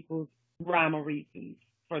other people's rhyme or reasons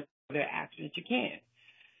for their actions. You can't.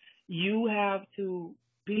 You have to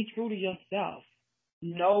be true to yourself.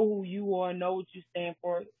 Know who you are. Know what you stand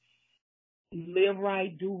for. Live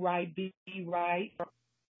right, do right, be right,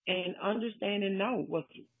 and understand and know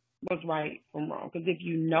what's right from wrong. Because if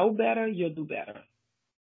you know better, you'll do better.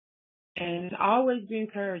 And always be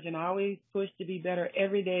encouraged and always push to be better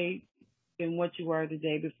every day than what you were the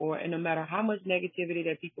day before. And no matter how much negativity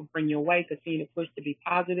that people bring your way, continue to push to be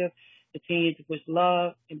positive, continue to push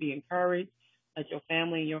love and be encouraged. Let your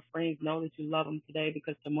family and your friends know that you love them today,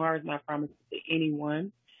 because tomorrow is not promised to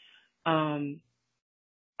anyone.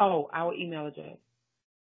 Our email address.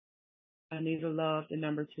 AnitaLove,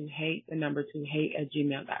 2hate, 2hate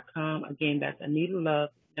 @gmail.com. Again, that's AnitaLove,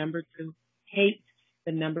 2hate,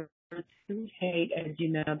 2hate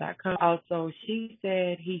 @gmail.com. Also, she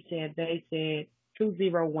said, he said, they said,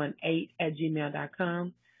 2018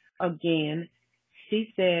 @gmail.com. Again,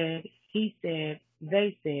 she said, he said,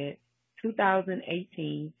 they said,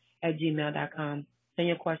 2018 @gmail.com. Send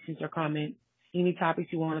your questions or comments, any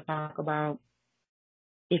topics you want to talk about.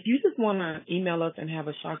 If you just want to email us and have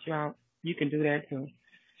us shout you out, you can do that too.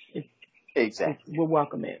 We'll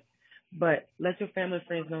welcome it. But let your family and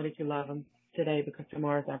friends know that you love them today, because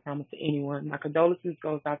tomorrow is not promised to anyone. My condolences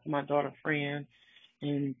goes out to my daughter, Fran,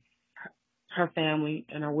 and her family,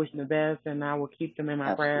 and I wish them the best, and I will keep them in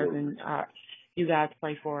my prayers. And you guys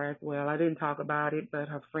pray for her as well. I didn't talk about it, but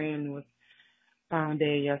her friend was found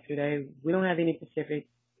dead yesterday. We don't have any specifics.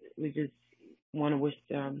 We just want to wish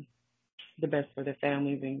them the best for their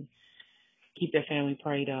families and keep their family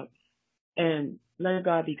prayed up. And let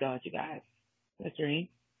God be God, you guys. That's right.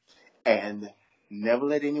 And never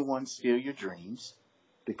let anyone steal your dreams,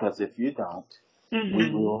 because if you don't, we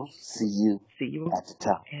will see you at the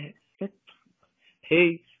top.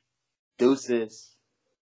 Peace. Deuces.